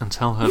website and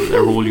tell her that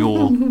they're all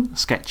your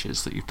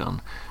sketches that you've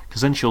done,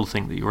 because then she'll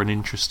think that you're an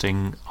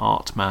interesting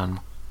art man.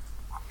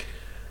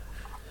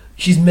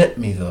 She's met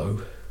me,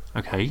 though.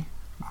 Okay.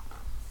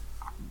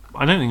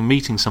 I don't think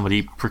meeting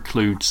somebody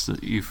precludes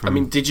that you from... I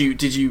mean, did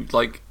you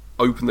like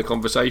open the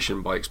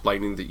conversation by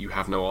explaining that you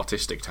have no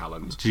artistic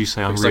talent? Did you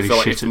say I'm Because really I feel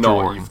like shit if at not,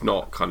 drawing? you've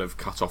not kind of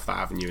cut off that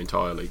avenue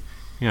entirely.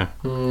 Yeah.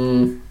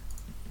 Mm,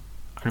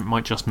 And it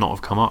might just not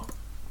have come up.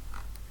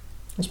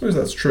 I suppose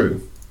that's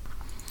true.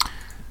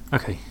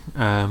 Okay.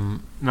 Now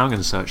I'm going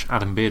to search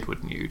Adam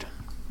Beardwood nude.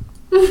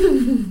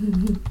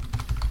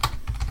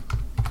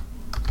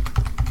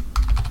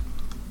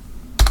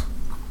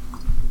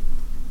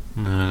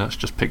 No, that's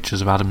just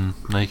pictures of Adam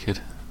naked.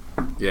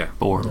 Yeah.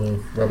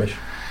 Boring. Rubbish.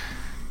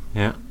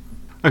 Yeah.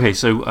 Okay,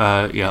 so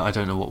yeah, I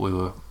don't know what we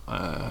were.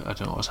 I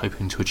don't know what I was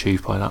hoping to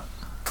achieve by that.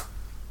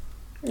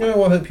 Yeah,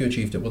 well, I hope you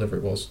achieved it, whatever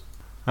it was.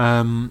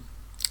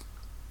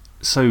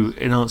 So,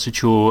 in answer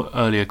to your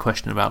earlier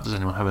question about does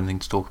anyone have anything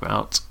to talk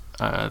about,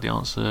 the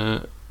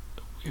answer,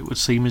 it would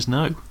seem, is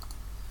no.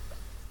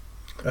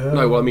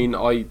 No, well, I mean,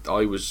 I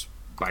was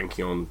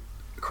banking on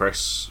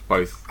Chris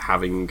both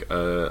having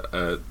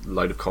a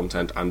load of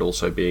content and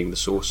also being the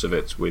source of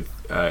it with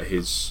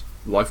his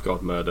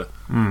lifeguard murder.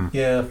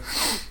 Yeah.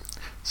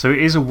 So it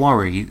is a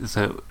worry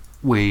that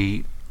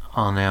we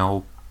are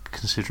now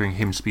considering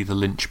him to be the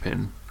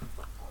linchpin.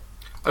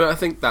 I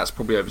think that's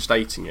probably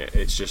overstating it.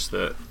 It's just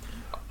that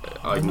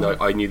I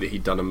knew that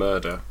he'd done a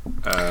murder,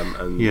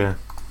 and Yeah.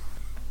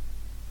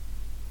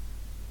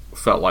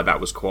 felt like that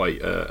was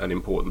quite an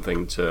important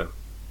thing to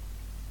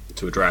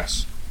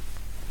address.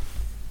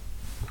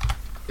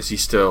 Is he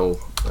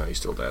still? No, he's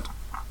still dead.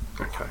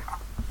 Okay.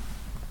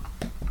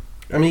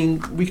 I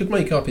mean, we could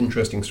make up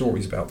interesting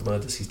stories about the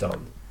murders he's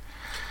done.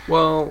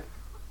 Well,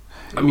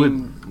 I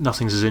mean,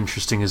 Nothing's as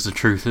interesting as the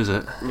truth, is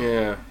it?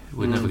 yeah.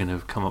 We're never going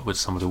to come up with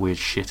some of the weird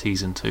shit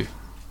he's into.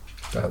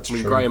 That's I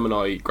mean, true. Graham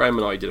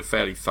and I did a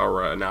fairly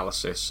thorough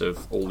analysis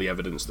of all the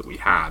evidence that we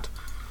had,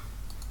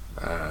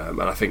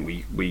 and I think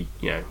we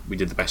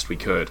did the best we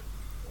could.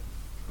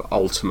 But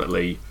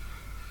ultimately,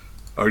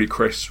 only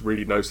Chris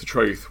really knows the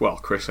truth. Well,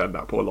 Chris and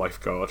that poor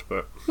lifeguard,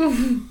 but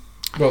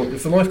Well,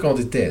 if the lifeguard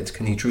is dead,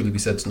 can he truly be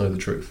said to know the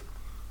truth?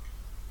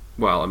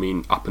 well, I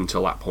mean, up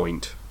until that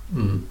point,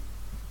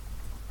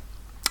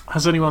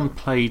 Has anyone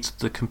played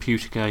the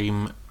computer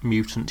game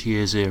Mutant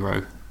Year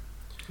Zero?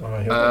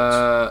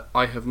 I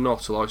I have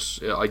not.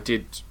 I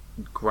did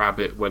grab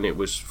it when it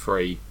was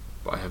free,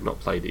 but I have not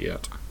played it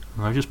yet.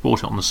 I just bought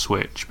it on the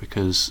Switch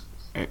because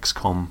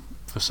XCOM,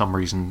 for some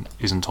reason,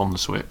 isn't on the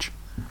Switch.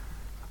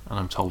 And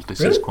I'm told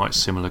this is quite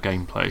similar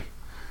gameplay.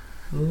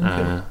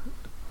 Okay.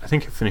 I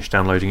think it finished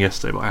downloading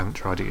yesterday, but I haven't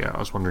tried it yet. I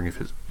was wondering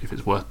if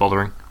it's worth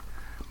bothering.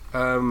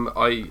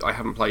 I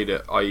haven't played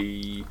it.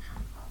 I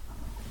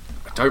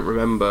don't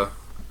remember.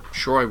 I'm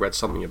sure I read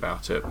something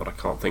about it, but I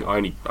can't think.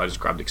 I just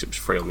grabbed it because it was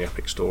free on the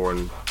Epic Store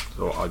and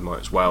thought I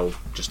might as well,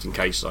 just in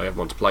case I ever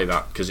want to play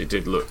that, because it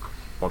did look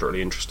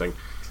moderately interesting.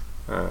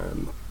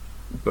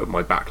 But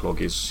my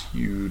backlog is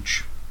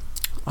huge.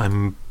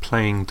 I'm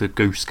playing the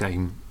Goose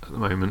Game at the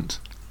moment.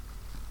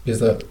 Is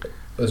that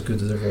as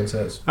good as everyone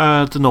says?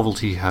 The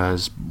novelty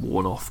has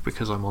worn off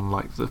because I'm on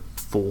like the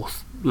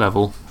 4th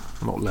level.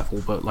 Not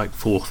level, but like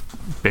 4th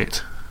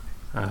bit.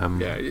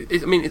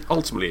 Yeah,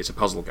 ultimately it's a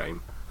puzzle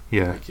game.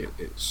 Yeah. Like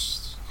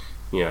it's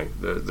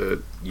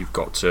the you've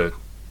got to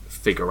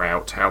figure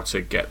out how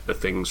to get the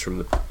things from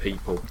the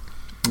people.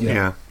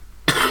 Yeah.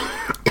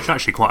 It's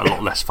actually quite a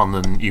lot less fun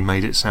than you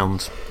made it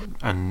sound,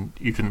 and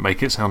you didn't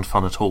make it sound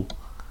fun at all.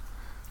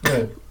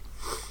 Yeah.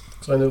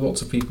 So I know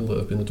lots of people that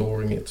have been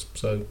adoring it.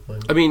 So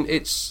I mean,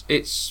 it's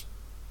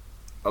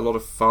a lot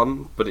of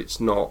fun, but it's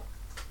not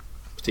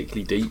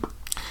particularly deep.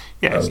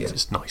 Yeah,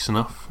 it's nice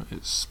enough.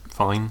 It's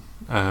fine,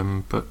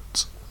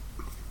 but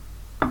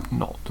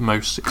not the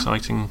most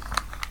exciting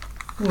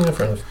fair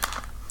enough.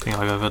 thing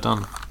I've ever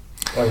done.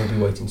 I will be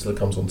waiting till it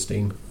comes on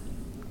Steam.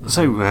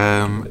 So, Give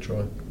it a try.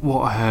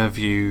 what have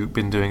you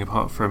been doing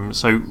apart from...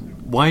 So,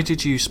 why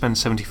did you spend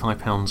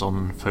 £75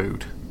 on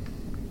food?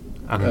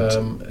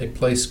 And A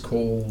place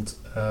called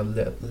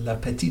La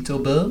Petite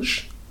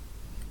Auberge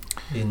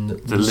in the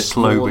Little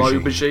Small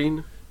Aubergine.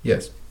 aubergine.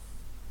 Yes.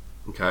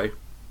 Okay.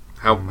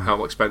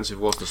 How expensive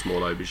was the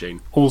small aubergine?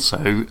 Also,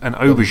 an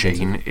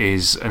aubergine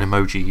is an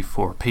emoji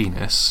for a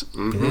penis.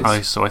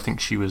 Mhm. So I think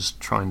she was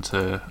trying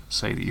to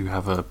say that you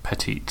have a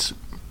petite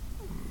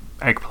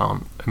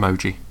eggplant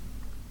emoji.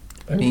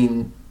 I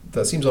mean,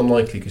 that seems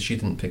unlikely because she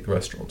didn't pick the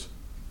restaurant.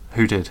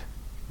 Who did?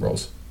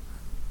 Ros.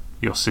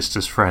 Your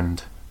sister's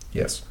friend.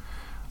 Yes.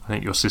 I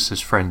think your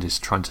sister's friend is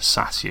trying to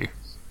sass you.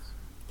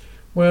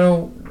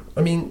 Well,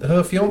 I mean,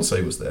 her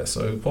fiancé was there,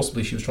 so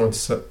possibly she was trying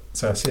to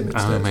sass him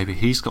instead. Maybe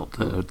he's got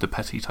the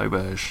petite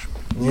auberge.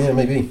 Yeah,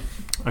 maybe.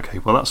 Okay,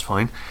 well that's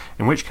fine.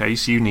 In which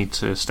case, you need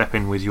to step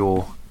in with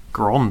your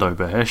grande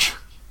auberge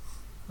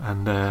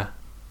and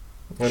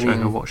show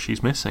her what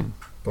she's missing.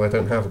 But I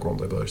don't have a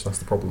Grande Auberge, that's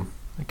the problem.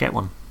 Get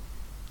one.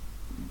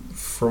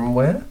 From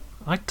where?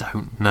 I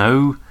don't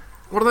know.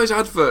 What are those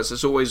adverts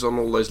that's always on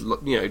all those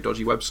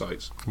dodgy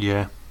websites?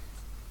 Yeah.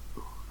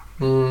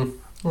 Well,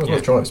 Yeah.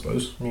 let's try, I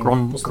suppose. I mean,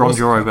 Grand what's the worst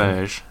your that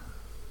can auberge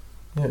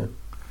happen?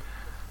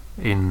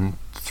 in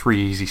 3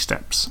 easy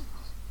steps.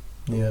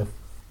 Yeah.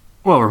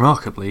 Well,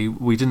 remarkably,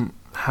 we didn't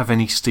have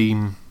any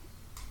steam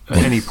at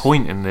any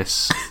point in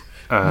this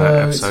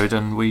episode,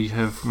 and we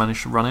have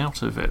managed to run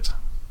out of it.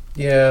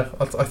 Yeah,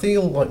 I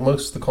feel like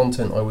most of the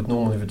content I would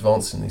normally have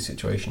advanced in these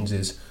situations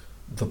is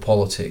the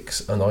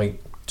politics, and I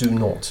do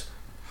not,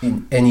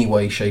 in any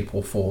way, shape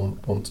or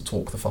form, want to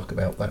talk the fuck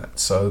about that.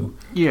 So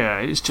Yeah,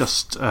 it's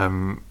just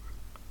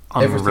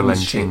everything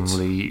is shit,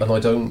 unrelentingly and I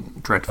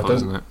don't dreadful,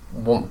 isn't it?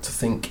 want to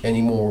think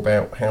any more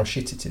about how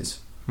shit it is.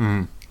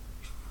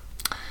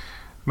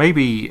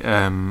 Maybe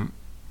I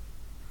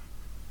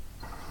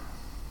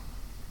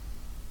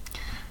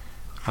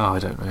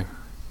don't know.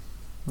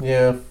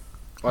 Yeah.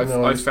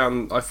 I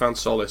found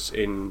solace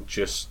in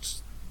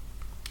just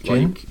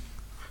Gin?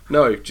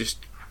 just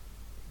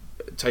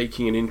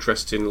taking an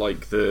interest in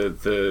like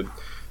the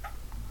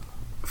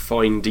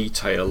fine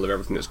detail of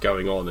everything that's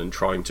going on and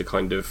trying to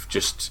kind of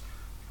just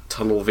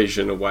tunnel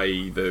vision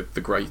away the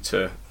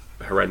greater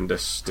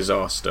horrendous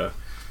disaster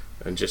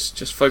and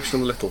just focus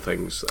on the little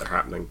things that are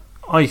happening.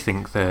 I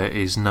think there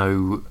is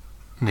no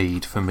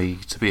need for me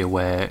to be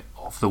aware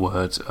of the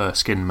word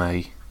Erskine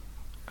May,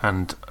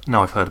 and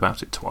now I've heard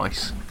about it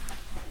twice.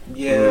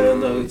 Yeah,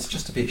 no, it's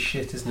just a bit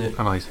shit, isn't it?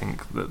 And I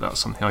think that that's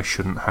something I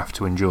shouldn't have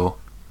to endure.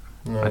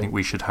 No. I think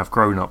we should have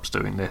grown-ups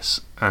doing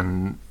this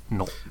and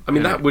not. I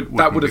mean, that would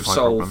wouldn't have be my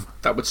solved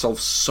problem.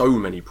 so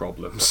many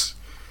problems.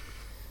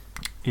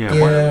 Yeah.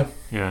 Yeah.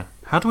 Yeah.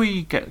 How do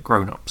we get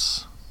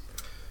grown-ups?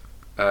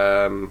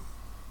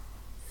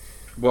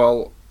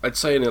 Well, I'd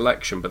say an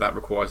election, but that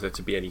requires there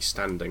to be any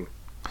standing.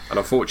 And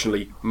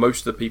unfortunately,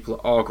 most of the people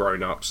that are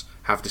grown-ups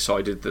have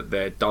decided that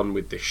they're done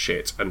with this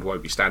shit and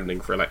won't be standing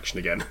for election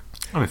again.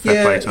 I mean,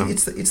 fair play Yeah, to them.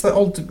 it's that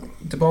old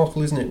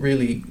debacle, isn't it?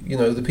 Really, you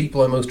know, the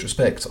people I most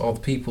respect are the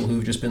people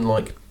who've just been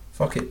like,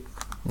 "Fuck it,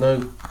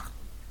 no."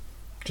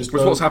 Just It's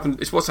no. what's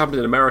happened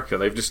in America.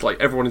 They've just like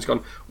everyone has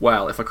gone,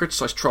 well, if I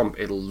criticise Trump,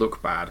 it'll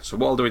look bad. So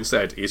what I'll do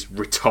instead is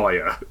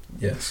retire.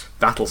 Yes.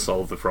 That'll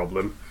solve the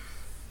problem.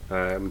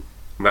 And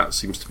that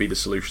seems to be the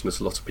solution that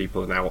a lot of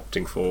people are now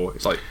opting for.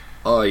 It's like,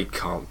 I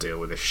can't deal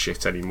with this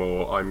shit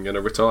anymore. I'm going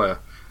to retire.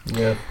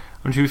 Yeah.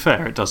 And to be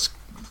fair, it does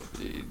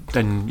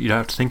then you don't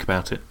have to think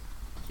about it.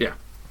 Yeah.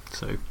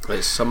 So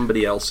It's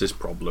somebody else's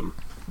problem.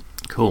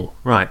 cool.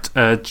 Right.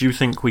 Do you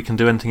think we can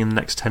do anything in the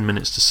next 10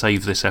 minutes to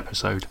save this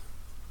episode?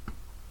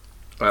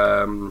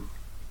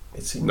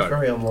 It seems No.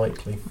 very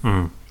unlikely.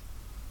 It's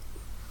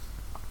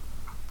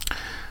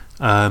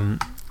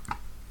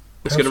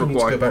Perhaps going to we need to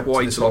go require back to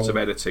quite this a lot whole- of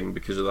editing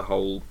because of the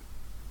whole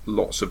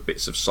lots of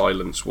bits of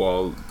silence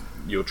while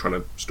you're trying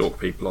to stalk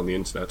people on the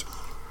internet.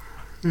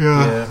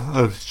 Yeah.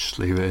 I'll just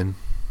leave it in.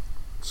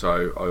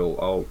 So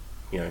I'll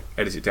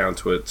edit it down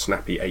to a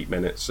snappy 8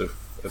 minutes of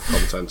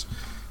content.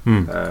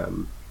 That's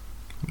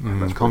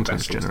probably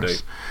Content's the best thing to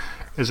generous.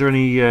 do. Is there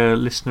any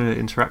listener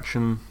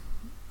interaction?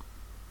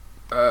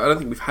 I don't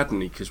think we've had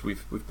any because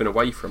we've been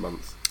away for a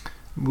month.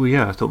 Well,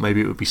 yeah, I thought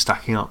maybe it would be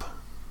stacking up.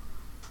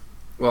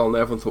 Well, no,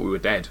 everyone thought we were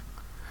dead.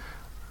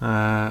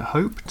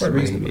 Hoped, Quite maybe.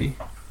 reasonably.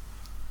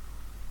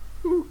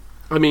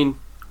 I mean,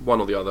 one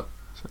or the other.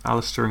 So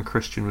Alistair and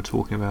Christian were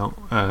talking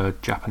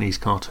about Japanese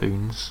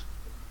cartoons.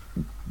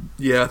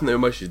 Yeah, I think they were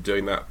mostly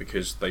doing that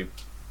because they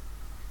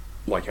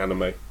like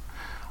anime.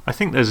 I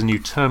think there's a new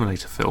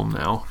Terminator film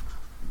now.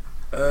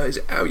 Is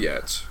it out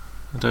yet?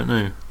 I don't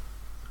know.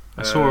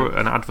 I saw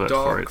an advert for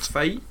Dark it.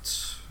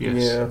 Fate?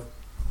 Yes. Yeah.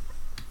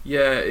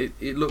 Yeah,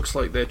 it looks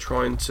like they're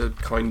trying to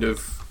kind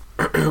of...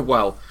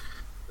 well,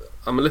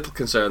 I'm a little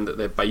concerned that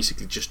they're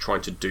basically just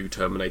trying to do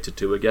Terminator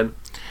 2 again.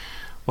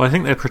 Well, I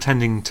think they're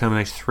pretending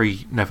Terminator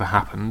 3 never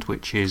happened,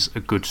 which is a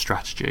good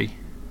strategy.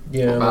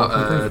 Yeah. What no, I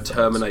agree about with that.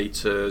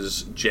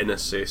 Terminator's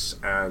Genesis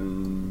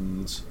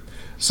and...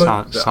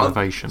 So,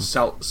 Salvation.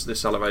 The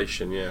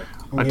Salvation, yeah.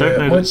 I don't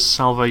know my- that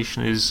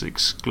Salvation is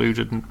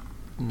excluded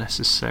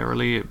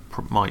necessarily. It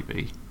might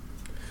be.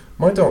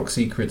 My dark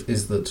secret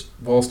is that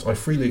whilst I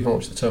freely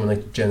acknowledge that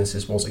Terminator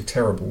Genesis was a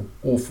terrible,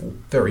 awful,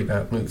 very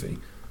bad movie,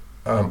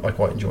 I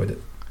quite enjoyed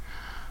it.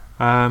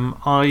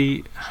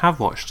 I have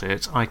watched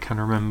it. I can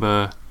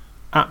remember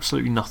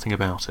absolutely nothing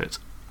about it.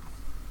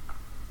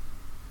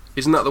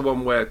 Isn't that the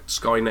one where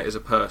Skynet is a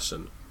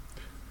person?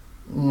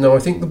 No, I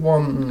think the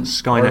one I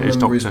Skynet is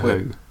remember Doctor where,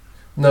 Who.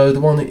 No,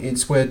 the one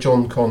it's where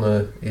John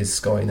Connor is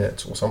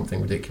Skynet or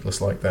something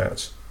ridiculous like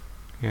that.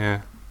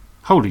 Yeah.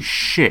 Holy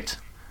shit.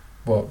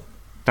 What?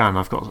 Dan,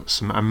 I've got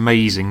some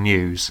amazing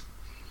news.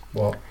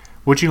 What?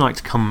 Would you like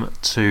to come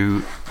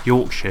to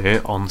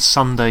Yorkshire on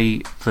Sunday,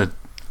 the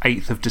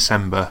 8th of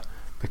December?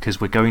 Because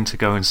we're going to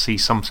go and see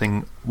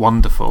something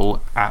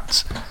wonderful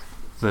at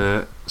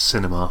the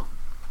cinema.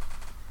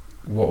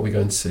 What are we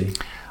going to see?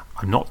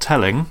 I'm not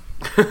telling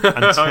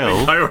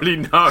until. I already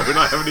know, and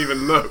I haven't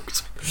even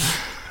looked.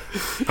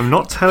 I'm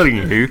not telling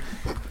you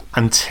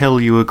until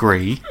you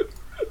agree.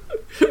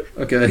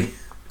 Okay.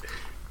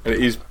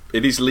 And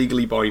it is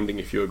legally binding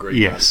if you agree.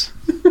 Yes.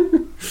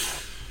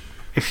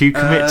 If you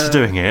commit to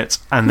doing it,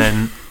 and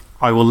then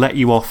I will let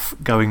you off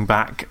going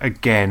back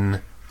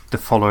again the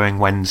following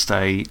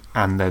Wednesday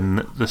and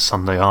then the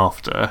Sunday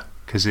after,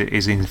 because it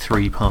is in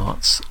 3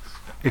 parts.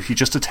 If you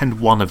just attend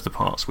one of the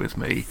parts with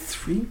me.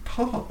 3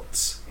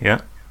 parts.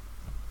 Yeah?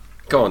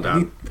 Go on,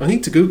 Dan. I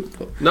need to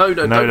Google. No, No,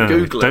 don't no,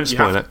 Google it. don't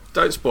spoil it.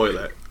 Don't spoil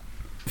it.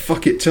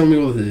 Fuck it, tell me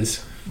what it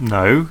is.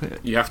 No.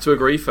 You have to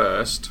agree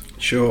first.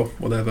 Sure,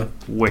 whatever.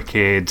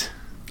 Wicked.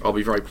 I'll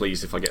be very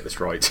pleased if I get this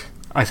right.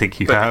 I think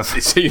you But have.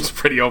 it seems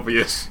pretty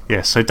obvious.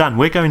 Yeah, so Dan,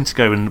 we're going to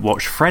go and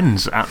watch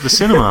Friends at the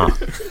cinema.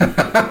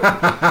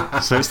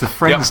 So it's the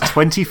Friends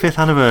 25th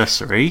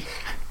anniversary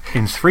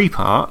in 3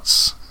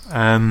 parts.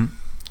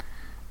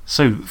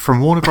 So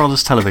from Warner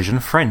Brothers Television,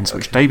 Friends,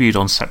 which debuted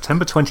on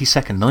September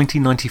 22nd,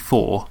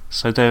 1994,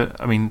 so they're,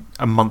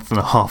 a month and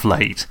a half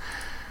late,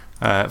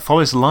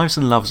 follows the lives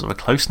and loves of a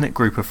close-knit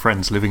group of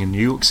friends living in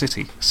New York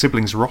City.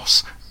 Siblings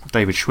Ross,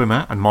 David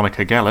Schwimmer and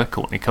Monica Geller,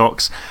 Courtney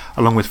Cox,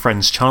 along with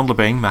friends Chandler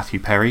Bing, Matthew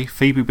Perry,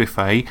 Phoebe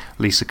Buffay,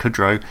 Lisa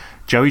Kudrow,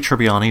 Joey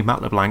Tribbiani,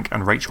 Matt LeBlanc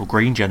and Rachel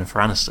Green, Jennifer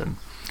Aniston.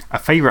 A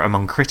favourite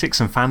among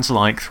critics and fans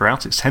alike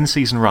throughout its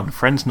 10-season run,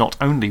 Friends not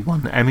only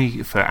won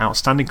Emmy for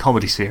Outstanding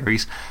Comedy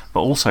Series,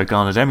 but also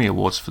garnered Emmy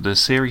Awards for the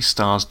series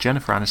stars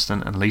Jennifer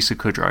Aniston and Lisa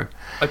Kudrow.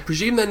 I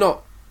presume they're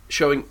not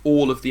showing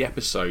all of the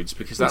episodes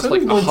because that's It's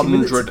like only 90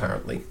 minutes, 100.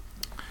 apparently.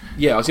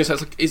 Yeah, I was going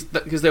to say, is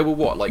that because there were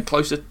what, like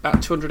close to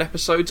about 200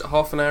 episodes at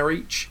half an hour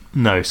each?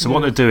 No, so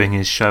what they're doing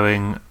is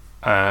showing,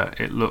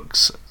 it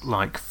looks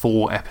like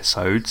 4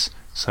 episodes.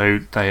 So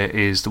there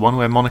is the one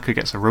where Monica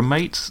gets a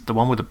roommate, the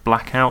one with the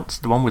blackout,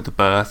 the one with the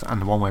birth,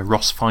 and the one where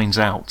Ross finds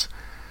out.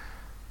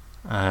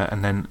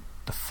 And then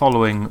the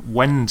following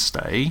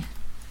Wednesday...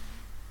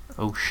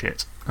 Oh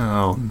shit.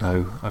 Oh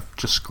no, I've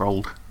just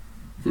scrolled.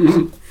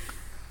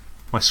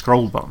 My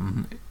scroll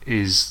button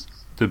is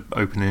the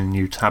opening a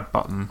new tab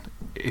button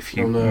if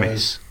you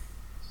miss.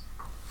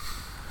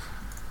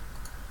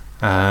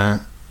 So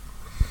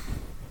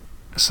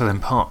then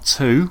part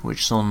 2,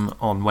 which is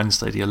on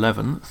Wednesday the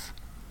 11th,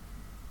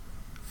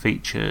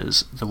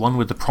 features the one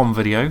with the prom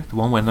video, the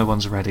one where no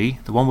one's ready,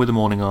 the one with the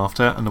morning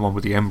after, and the one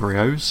with the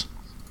embryos.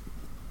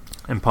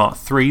 And part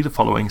 3 the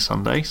following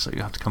Sunday, so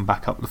you have to come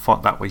back up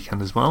that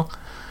weekend as well,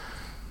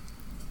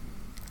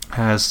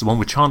 has the one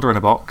with Chandler in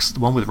a box, the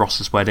one with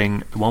Ross's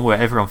wedding, the one where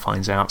everyone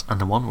finds out, and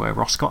the one where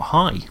Ross got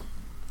high.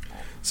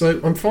 So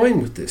I'm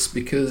fine with this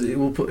because it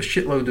will put a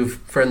shitload of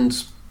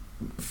Friends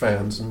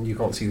fans, and you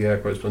can't see the air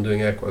quotes, but I'm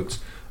doing air quotes,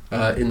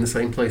 in the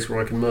same place where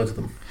I can murder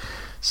them.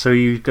 So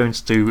you're going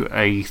to do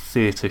a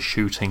theatre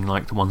shooting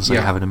like the ones they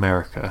Yeah. have in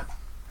America?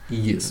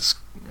 Yes.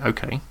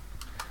 Okay.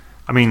 I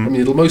I mean,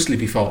 mean, it'll mostly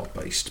be fart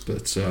based,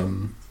 but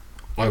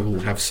I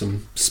will have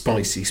some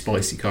spicy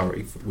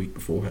curry for the week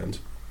beforehand.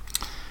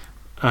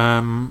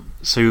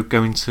 so you're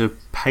going to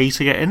pay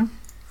to get in?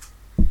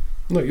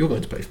 No, you're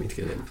going to pay for me to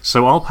get in.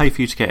 So I'll pay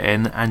for you to get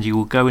in, and you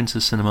will go into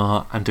the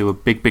cinema and do a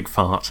big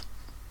fart.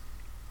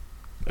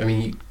 I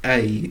mean,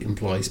 A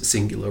implies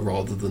singular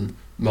rather than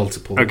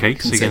multiple. Okay,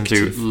 so you're going to do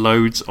consecutive.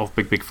 loads of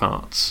big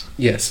farts.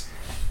 Yes.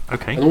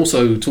 Okay. And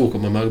also talk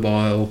on my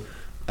mobile,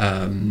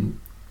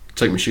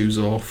 take my shoes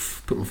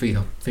off, put my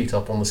feet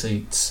up on the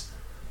seats.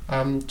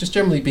 Just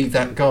generally be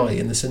that guy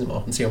in the cinema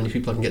and see how many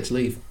people I can get to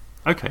leave.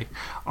 Okay.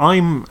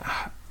 I'm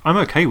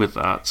okay with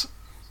that,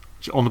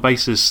 on the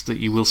basis that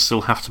you will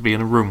still have to be in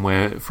a room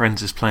where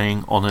Friends is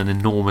playing on an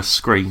enormous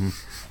screen,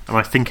 and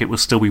I think it will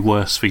still be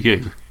worse for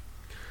you.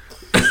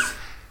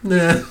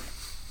 Nah.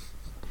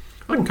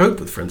 I can cope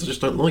with Friends, I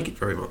just don't like it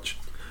very much.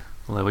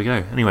 Well, there we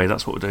go. Anyway,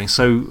 that's what we're doing.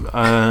 So,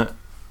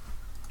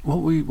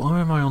 why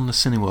am I on the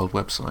Cineworld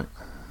website?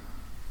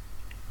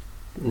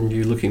 And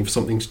you're looking for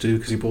something to do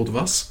because you're bored of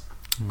us?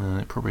 No,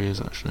 it probably is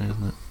actually,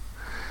 isn't it?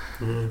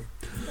 Mm.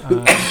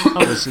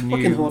 There's a Fucking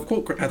hell, new, I've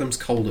caught Adam's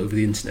cold over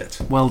the internet.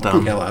 well Fucking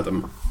done. hell,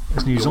 Adam.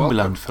 There's a new You're Zombieland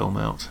welcome. film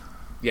out.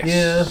 Yes.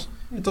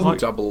 Yeah, it doesn't...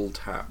 Double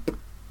tap.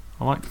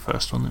 I liked the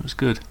first one; it was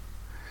good.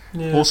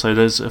 Yeah. Also,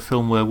 there's a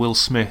film where Will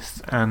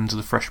Smith and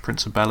the Fresh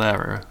Prince of Bel-Air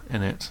are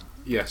in it.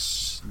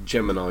 Yes,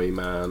 Gemini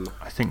Man.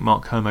 I think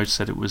Mark Kermode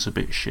said it was a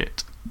bit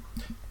shit.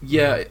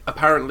 Yeah,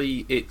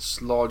 apparently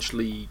it's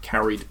largely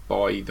carried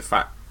by the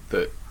fact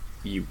that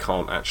you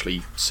can't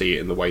actually see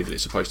it in the way that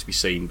it's supposed to be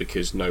seen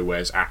because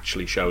nowhere's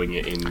actually showing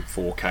it in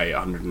 4K at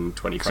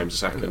 120 frames a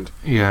second.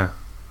 Yeah,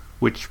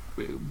 which,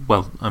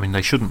 well, I mean,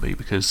 they shouldn't be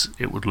because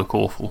it would look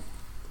awful.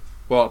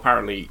 Well,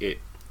 apparently it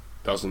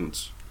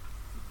doesn't,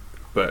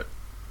 but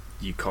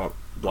you can't,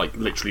 like,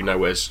 literally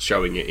nowhere's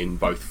showing it in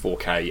both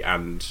 4K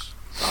and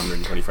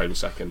 120 frames a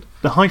second.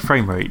 The high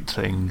frame rate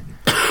thing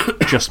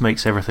just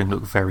makes everything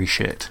look very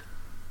shit.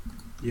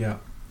 Yeah.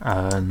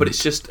 But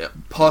it's just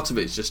part of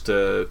it is just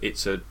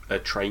it's a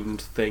trained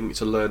thing.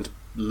 It's a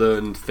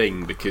learned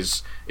thing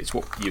because it's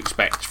what you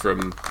expect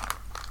from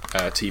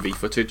TV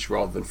footage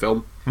rather than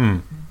film.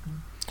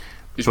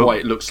 It's But- why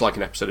it looks like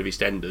an episode of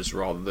EastEnders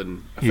rather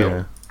than a film.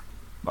 Yeah,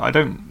 but I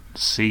don't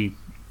see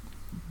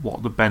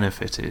what the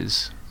benefit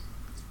is,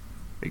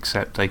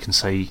 except they can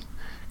say,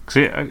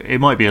 because it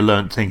might be a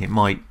learnt thing. It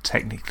might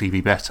technically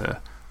be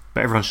better,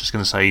 but everyone's just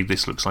going to say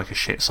this looks like a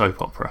shit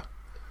soap opera.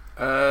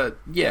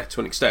 Yeah, to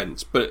an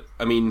extent, but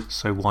I mean,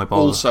 So why bother?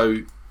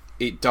 also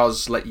it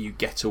does let you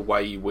get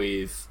away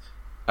with,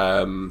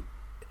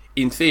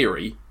 in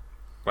theory,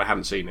 I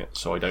haven't seen it,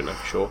 so I don't know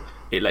for sure.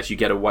 It lets you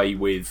get away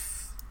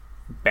with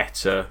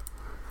better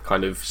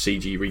kind of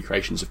CG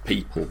recreations of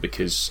people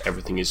because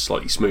everything is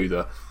slightly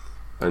smoother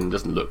and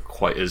doesn't look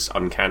quite as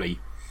uncanny,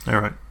 All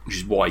right. which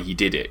is why he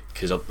did it,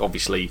 because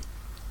obviously,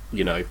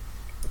 you know,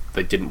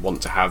 they didn't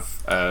want to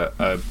have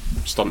a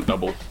stunt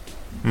double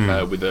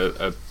with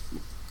a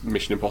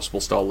Mission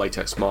Impossible style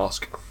latex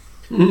mask.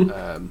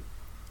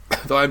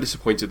 Though I'm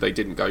disappointed they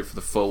didn't go for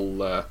the full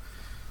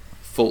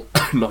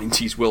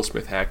 90s Will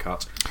Smith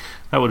haircut.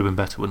 That would have been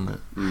better, wouldn't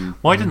it?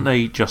 Why didn't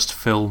they just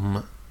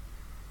film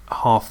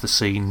half the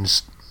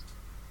scenes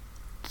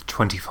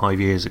 25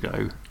 years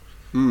ago?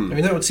 I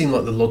mean, that would seem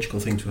like the logical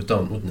thing to have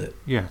done, wouldn't it?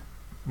 Yeah,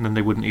 and then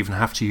they wouldn't even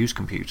have to use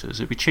computers.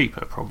 It'd be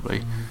cheaper,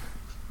 probably.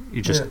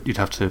 You'd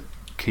have to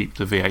keep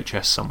the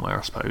VHS somewhere,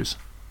 I suppose.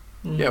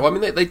 Yeah, well, I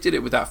mean, they did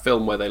it with that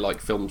film where they like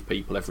filmed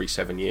people every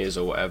 7 years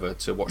or whatever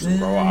to watch them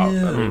grow up.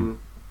 I mean,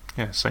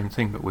 Yeah, same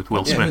thing, but with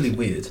Will Yeah, Smith. really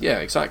weird. yeah,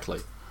 exactly.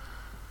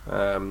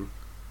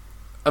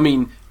 I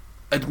mean,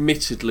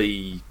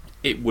 admittedly,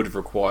 it would have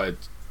required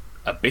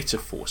a bit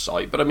of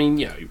foresight, but I mean,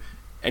 you know,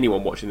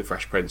 anyone watching The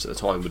Fresh Prince at the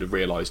time would have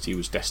realised he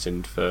was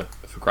destined for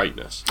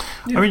greatness.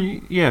 Yeah. I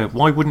mean, yeah,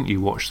 why wouldn't you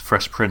watch The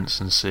Fresh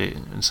Prince and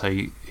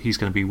say he's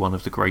going to be one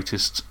of the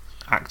greatest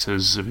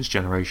actors of his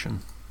generation?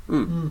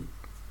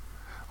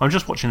 I'm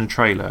just watching a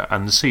trailer,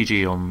 and the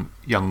CG on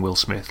young Will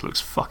Smith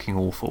looks fucking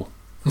awful.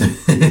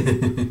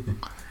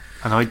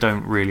 And I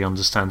don't really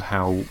understand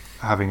how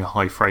having a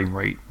high frame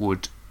rate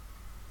would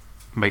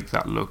make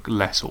that look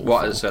less awful. Well,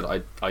 as I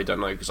said, I don't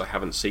know because I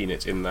haven't seen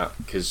it in that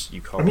because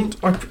you can't. I mean,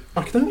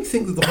 I can only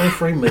think that the high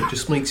frame rate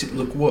just makes it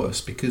look worse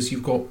because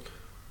you've got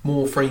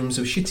more frames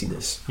of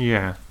shittiness.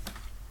 Yeah.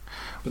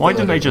 But Why then I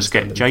didn't they don't just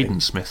get understand anything.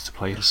 Jaden Smith to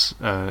play his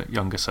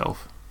younger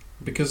self?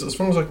 Because as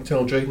far as I can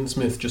tell, Jaden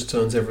Smith just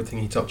turns everything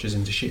he touches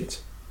into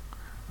shit.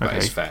 that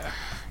is Okay. fair.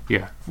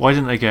 Yeah. Why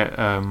didn't they get...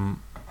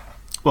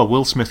 well,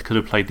 Will Smith could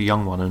have played the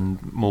young one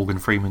and Morgan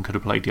Freeman could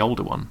have played the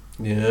older one.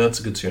 Yeah, that's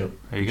a good shout.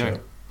 There you Good go.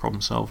 shout.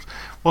 Problem solved.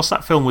 What's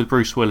that film with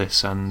Bruce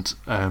Willis and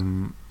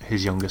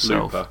his younger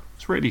self? Looper.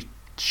 It's really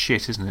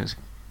shit, isn't it? It's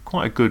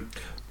quite a good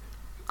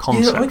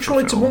concept. Yeah, I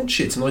tried to film. watch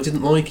it and I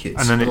didn't like it.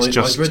 And then it's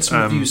I read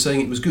some reviews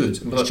saying it was good.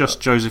 But It's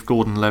just Joseph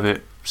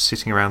Gordon-Levitt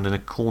sitting around in a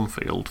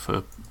cornfield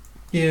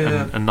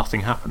and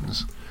nothing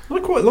happens. I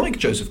quite like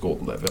Joseph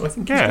Gordon-Levitt. I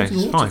think he's Yeah, good in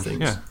he's lots fine. of things.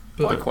 Yeah.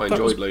 But I quite that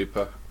enjoyed was-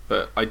 Looper,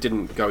 but I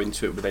didn't go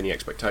into it with any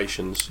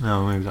expectations.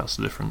 No, maybe that's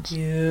the difference.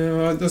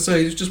 Yeah, I'd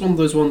say it's just one of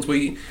those ones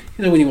where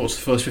when you watch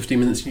the first 15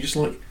 minutes, you're just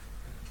like,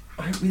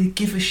 I don't really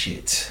give a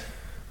shit.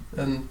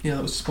 And yeah,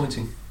 that was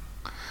disappointing.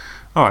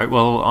 All right,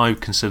 well, I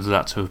consider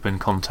that to have been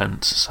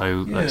content,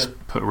 so let's Yeah.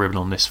 put a ribbon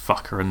on this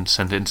fucker and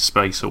send it into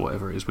space or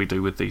whatever it is we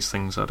do with these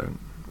things. I don't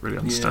really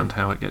understand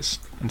how it gets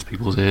into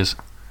people's ears.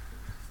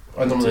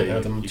 I nominate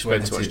Adam You to spend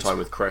edit too much it time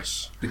with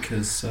Chris.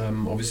 because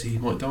obviously he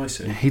might die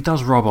soon. He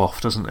does rob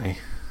off, doesn't he?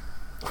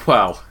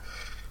 Well,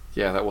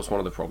 yeah, that was one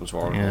of the problems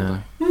for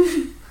Arnold. Yeah,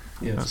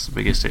 Yes. that's the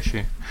biggest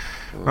issue.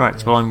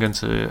 Right, well, I'm going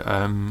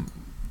to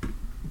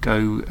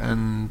go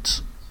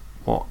and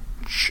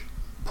watch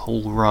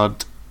Paul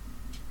Rudd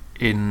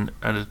in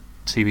a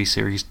TV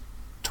series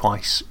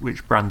twice,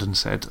 which Brandon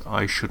said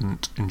I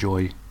shouldn't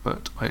enjoy,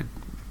 but I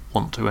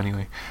want to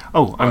anyway.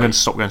 Oh, I'm going to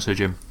stop going to the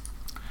gym.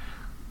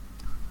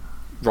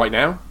 Right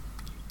now?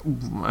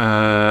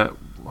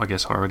 I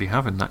guess I already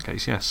have in that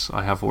case, yes.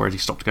 I have already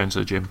stopped going to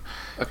the gym.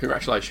 Oh,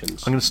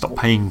 congratulations. I'm going to stop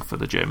paying for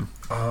the gym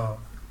Ah.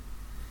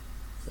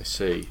 I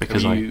see.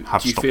 because I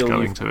have stopped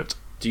going to it.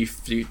 Do you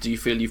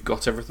feel you've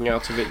got everything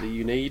out of it that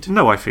you need?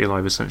 No, I feel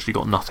I've essentially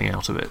got nothing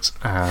out of it,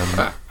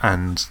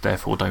 and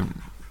therefore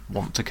don't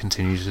want to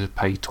continue to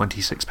pay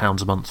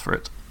 £26 a month for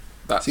it.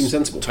 That Seems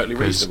sensible. Totally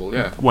 'Cause reasonable,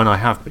 yeah. When I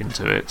have been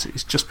to it,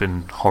 it's just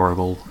been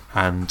horrible,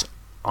 and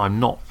I'm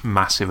not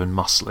massive and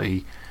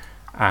muscly,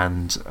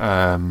 and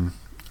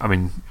I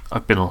mean,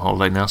 I've been on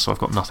holiday now, so I've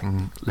got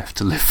nothing left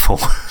to live for.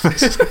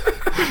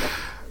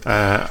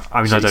 I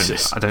mean,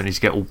 Jesus. I don't need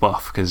to get all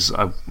buff because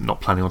I'm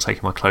not planning on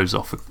taking my clothes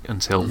off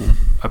until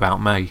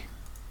about May.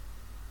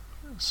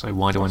 So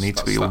why do I need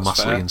to be all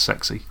That's muscly fair. and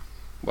sexy?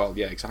 Well,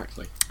 yeah,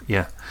 exactly.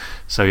 Yeah.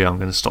 So yeah, I'm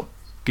going to stop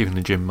giving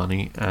the gym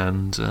money,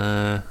 and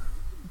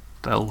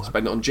they'll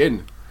Spend it on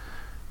gin.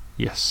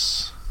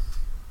 yes.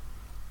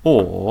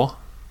 Or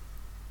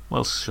what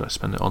else should I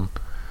spend it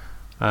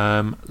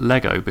on?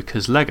 Lego,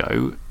 because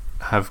Lego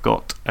have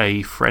got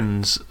a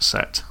Friends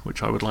set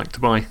which I would like to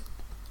buy.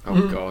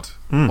 Oh, God.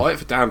 Mm. Buy it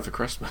for Dan for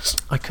Christmas.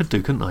 I could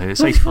do, couldn't I?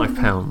 It's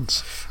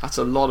 £85. That's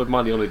a lot of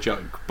money on a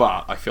joke,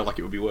 but I feel like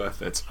it would be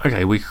worth it.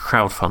 Okay, we could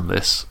crowdfund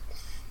this.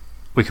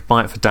 We could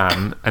buy it for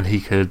Dan, and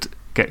he could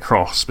get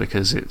cross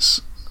because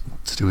it's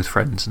to do with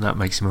Friends, and that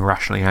makes him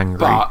irrationally angry.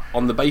 But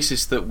on the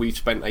basis that we've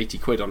spent 80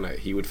 quid on it,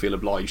 he would feel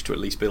obliged to at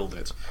least build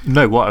it.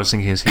 No, what I was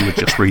thinking is he would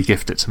just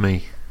re-gift it to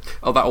me.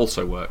 Oh, that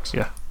also works.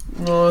 Yeah.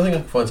 No, I think I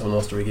can find someone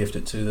else to re-gift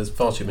it to. There's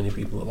far too many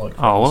people that like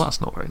Oh, well, Friends.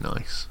 that's not very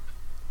nice.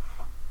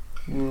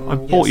 I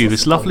Yes, bought you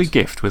that's this the lovely point.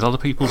 gift with other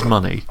people's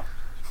money.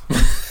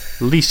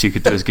 Least you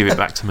could do is give it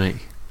back to me.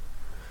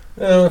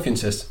 Oh, if you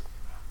insist.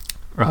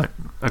 Right,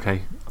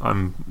 okay.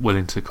 I'm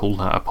willing to call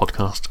that a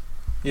podcast.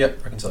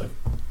 Yep, reckon so.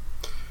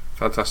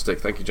 Fantastic.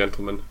 Thank you,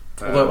 gentlemen.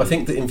 Although I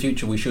think that in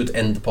future we should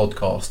end the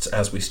podcasts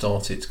as we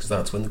start it, because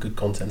that's when the good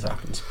content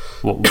happens.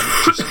 What?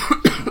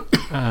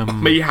 Just,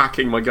 Me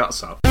hacking my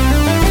guts up.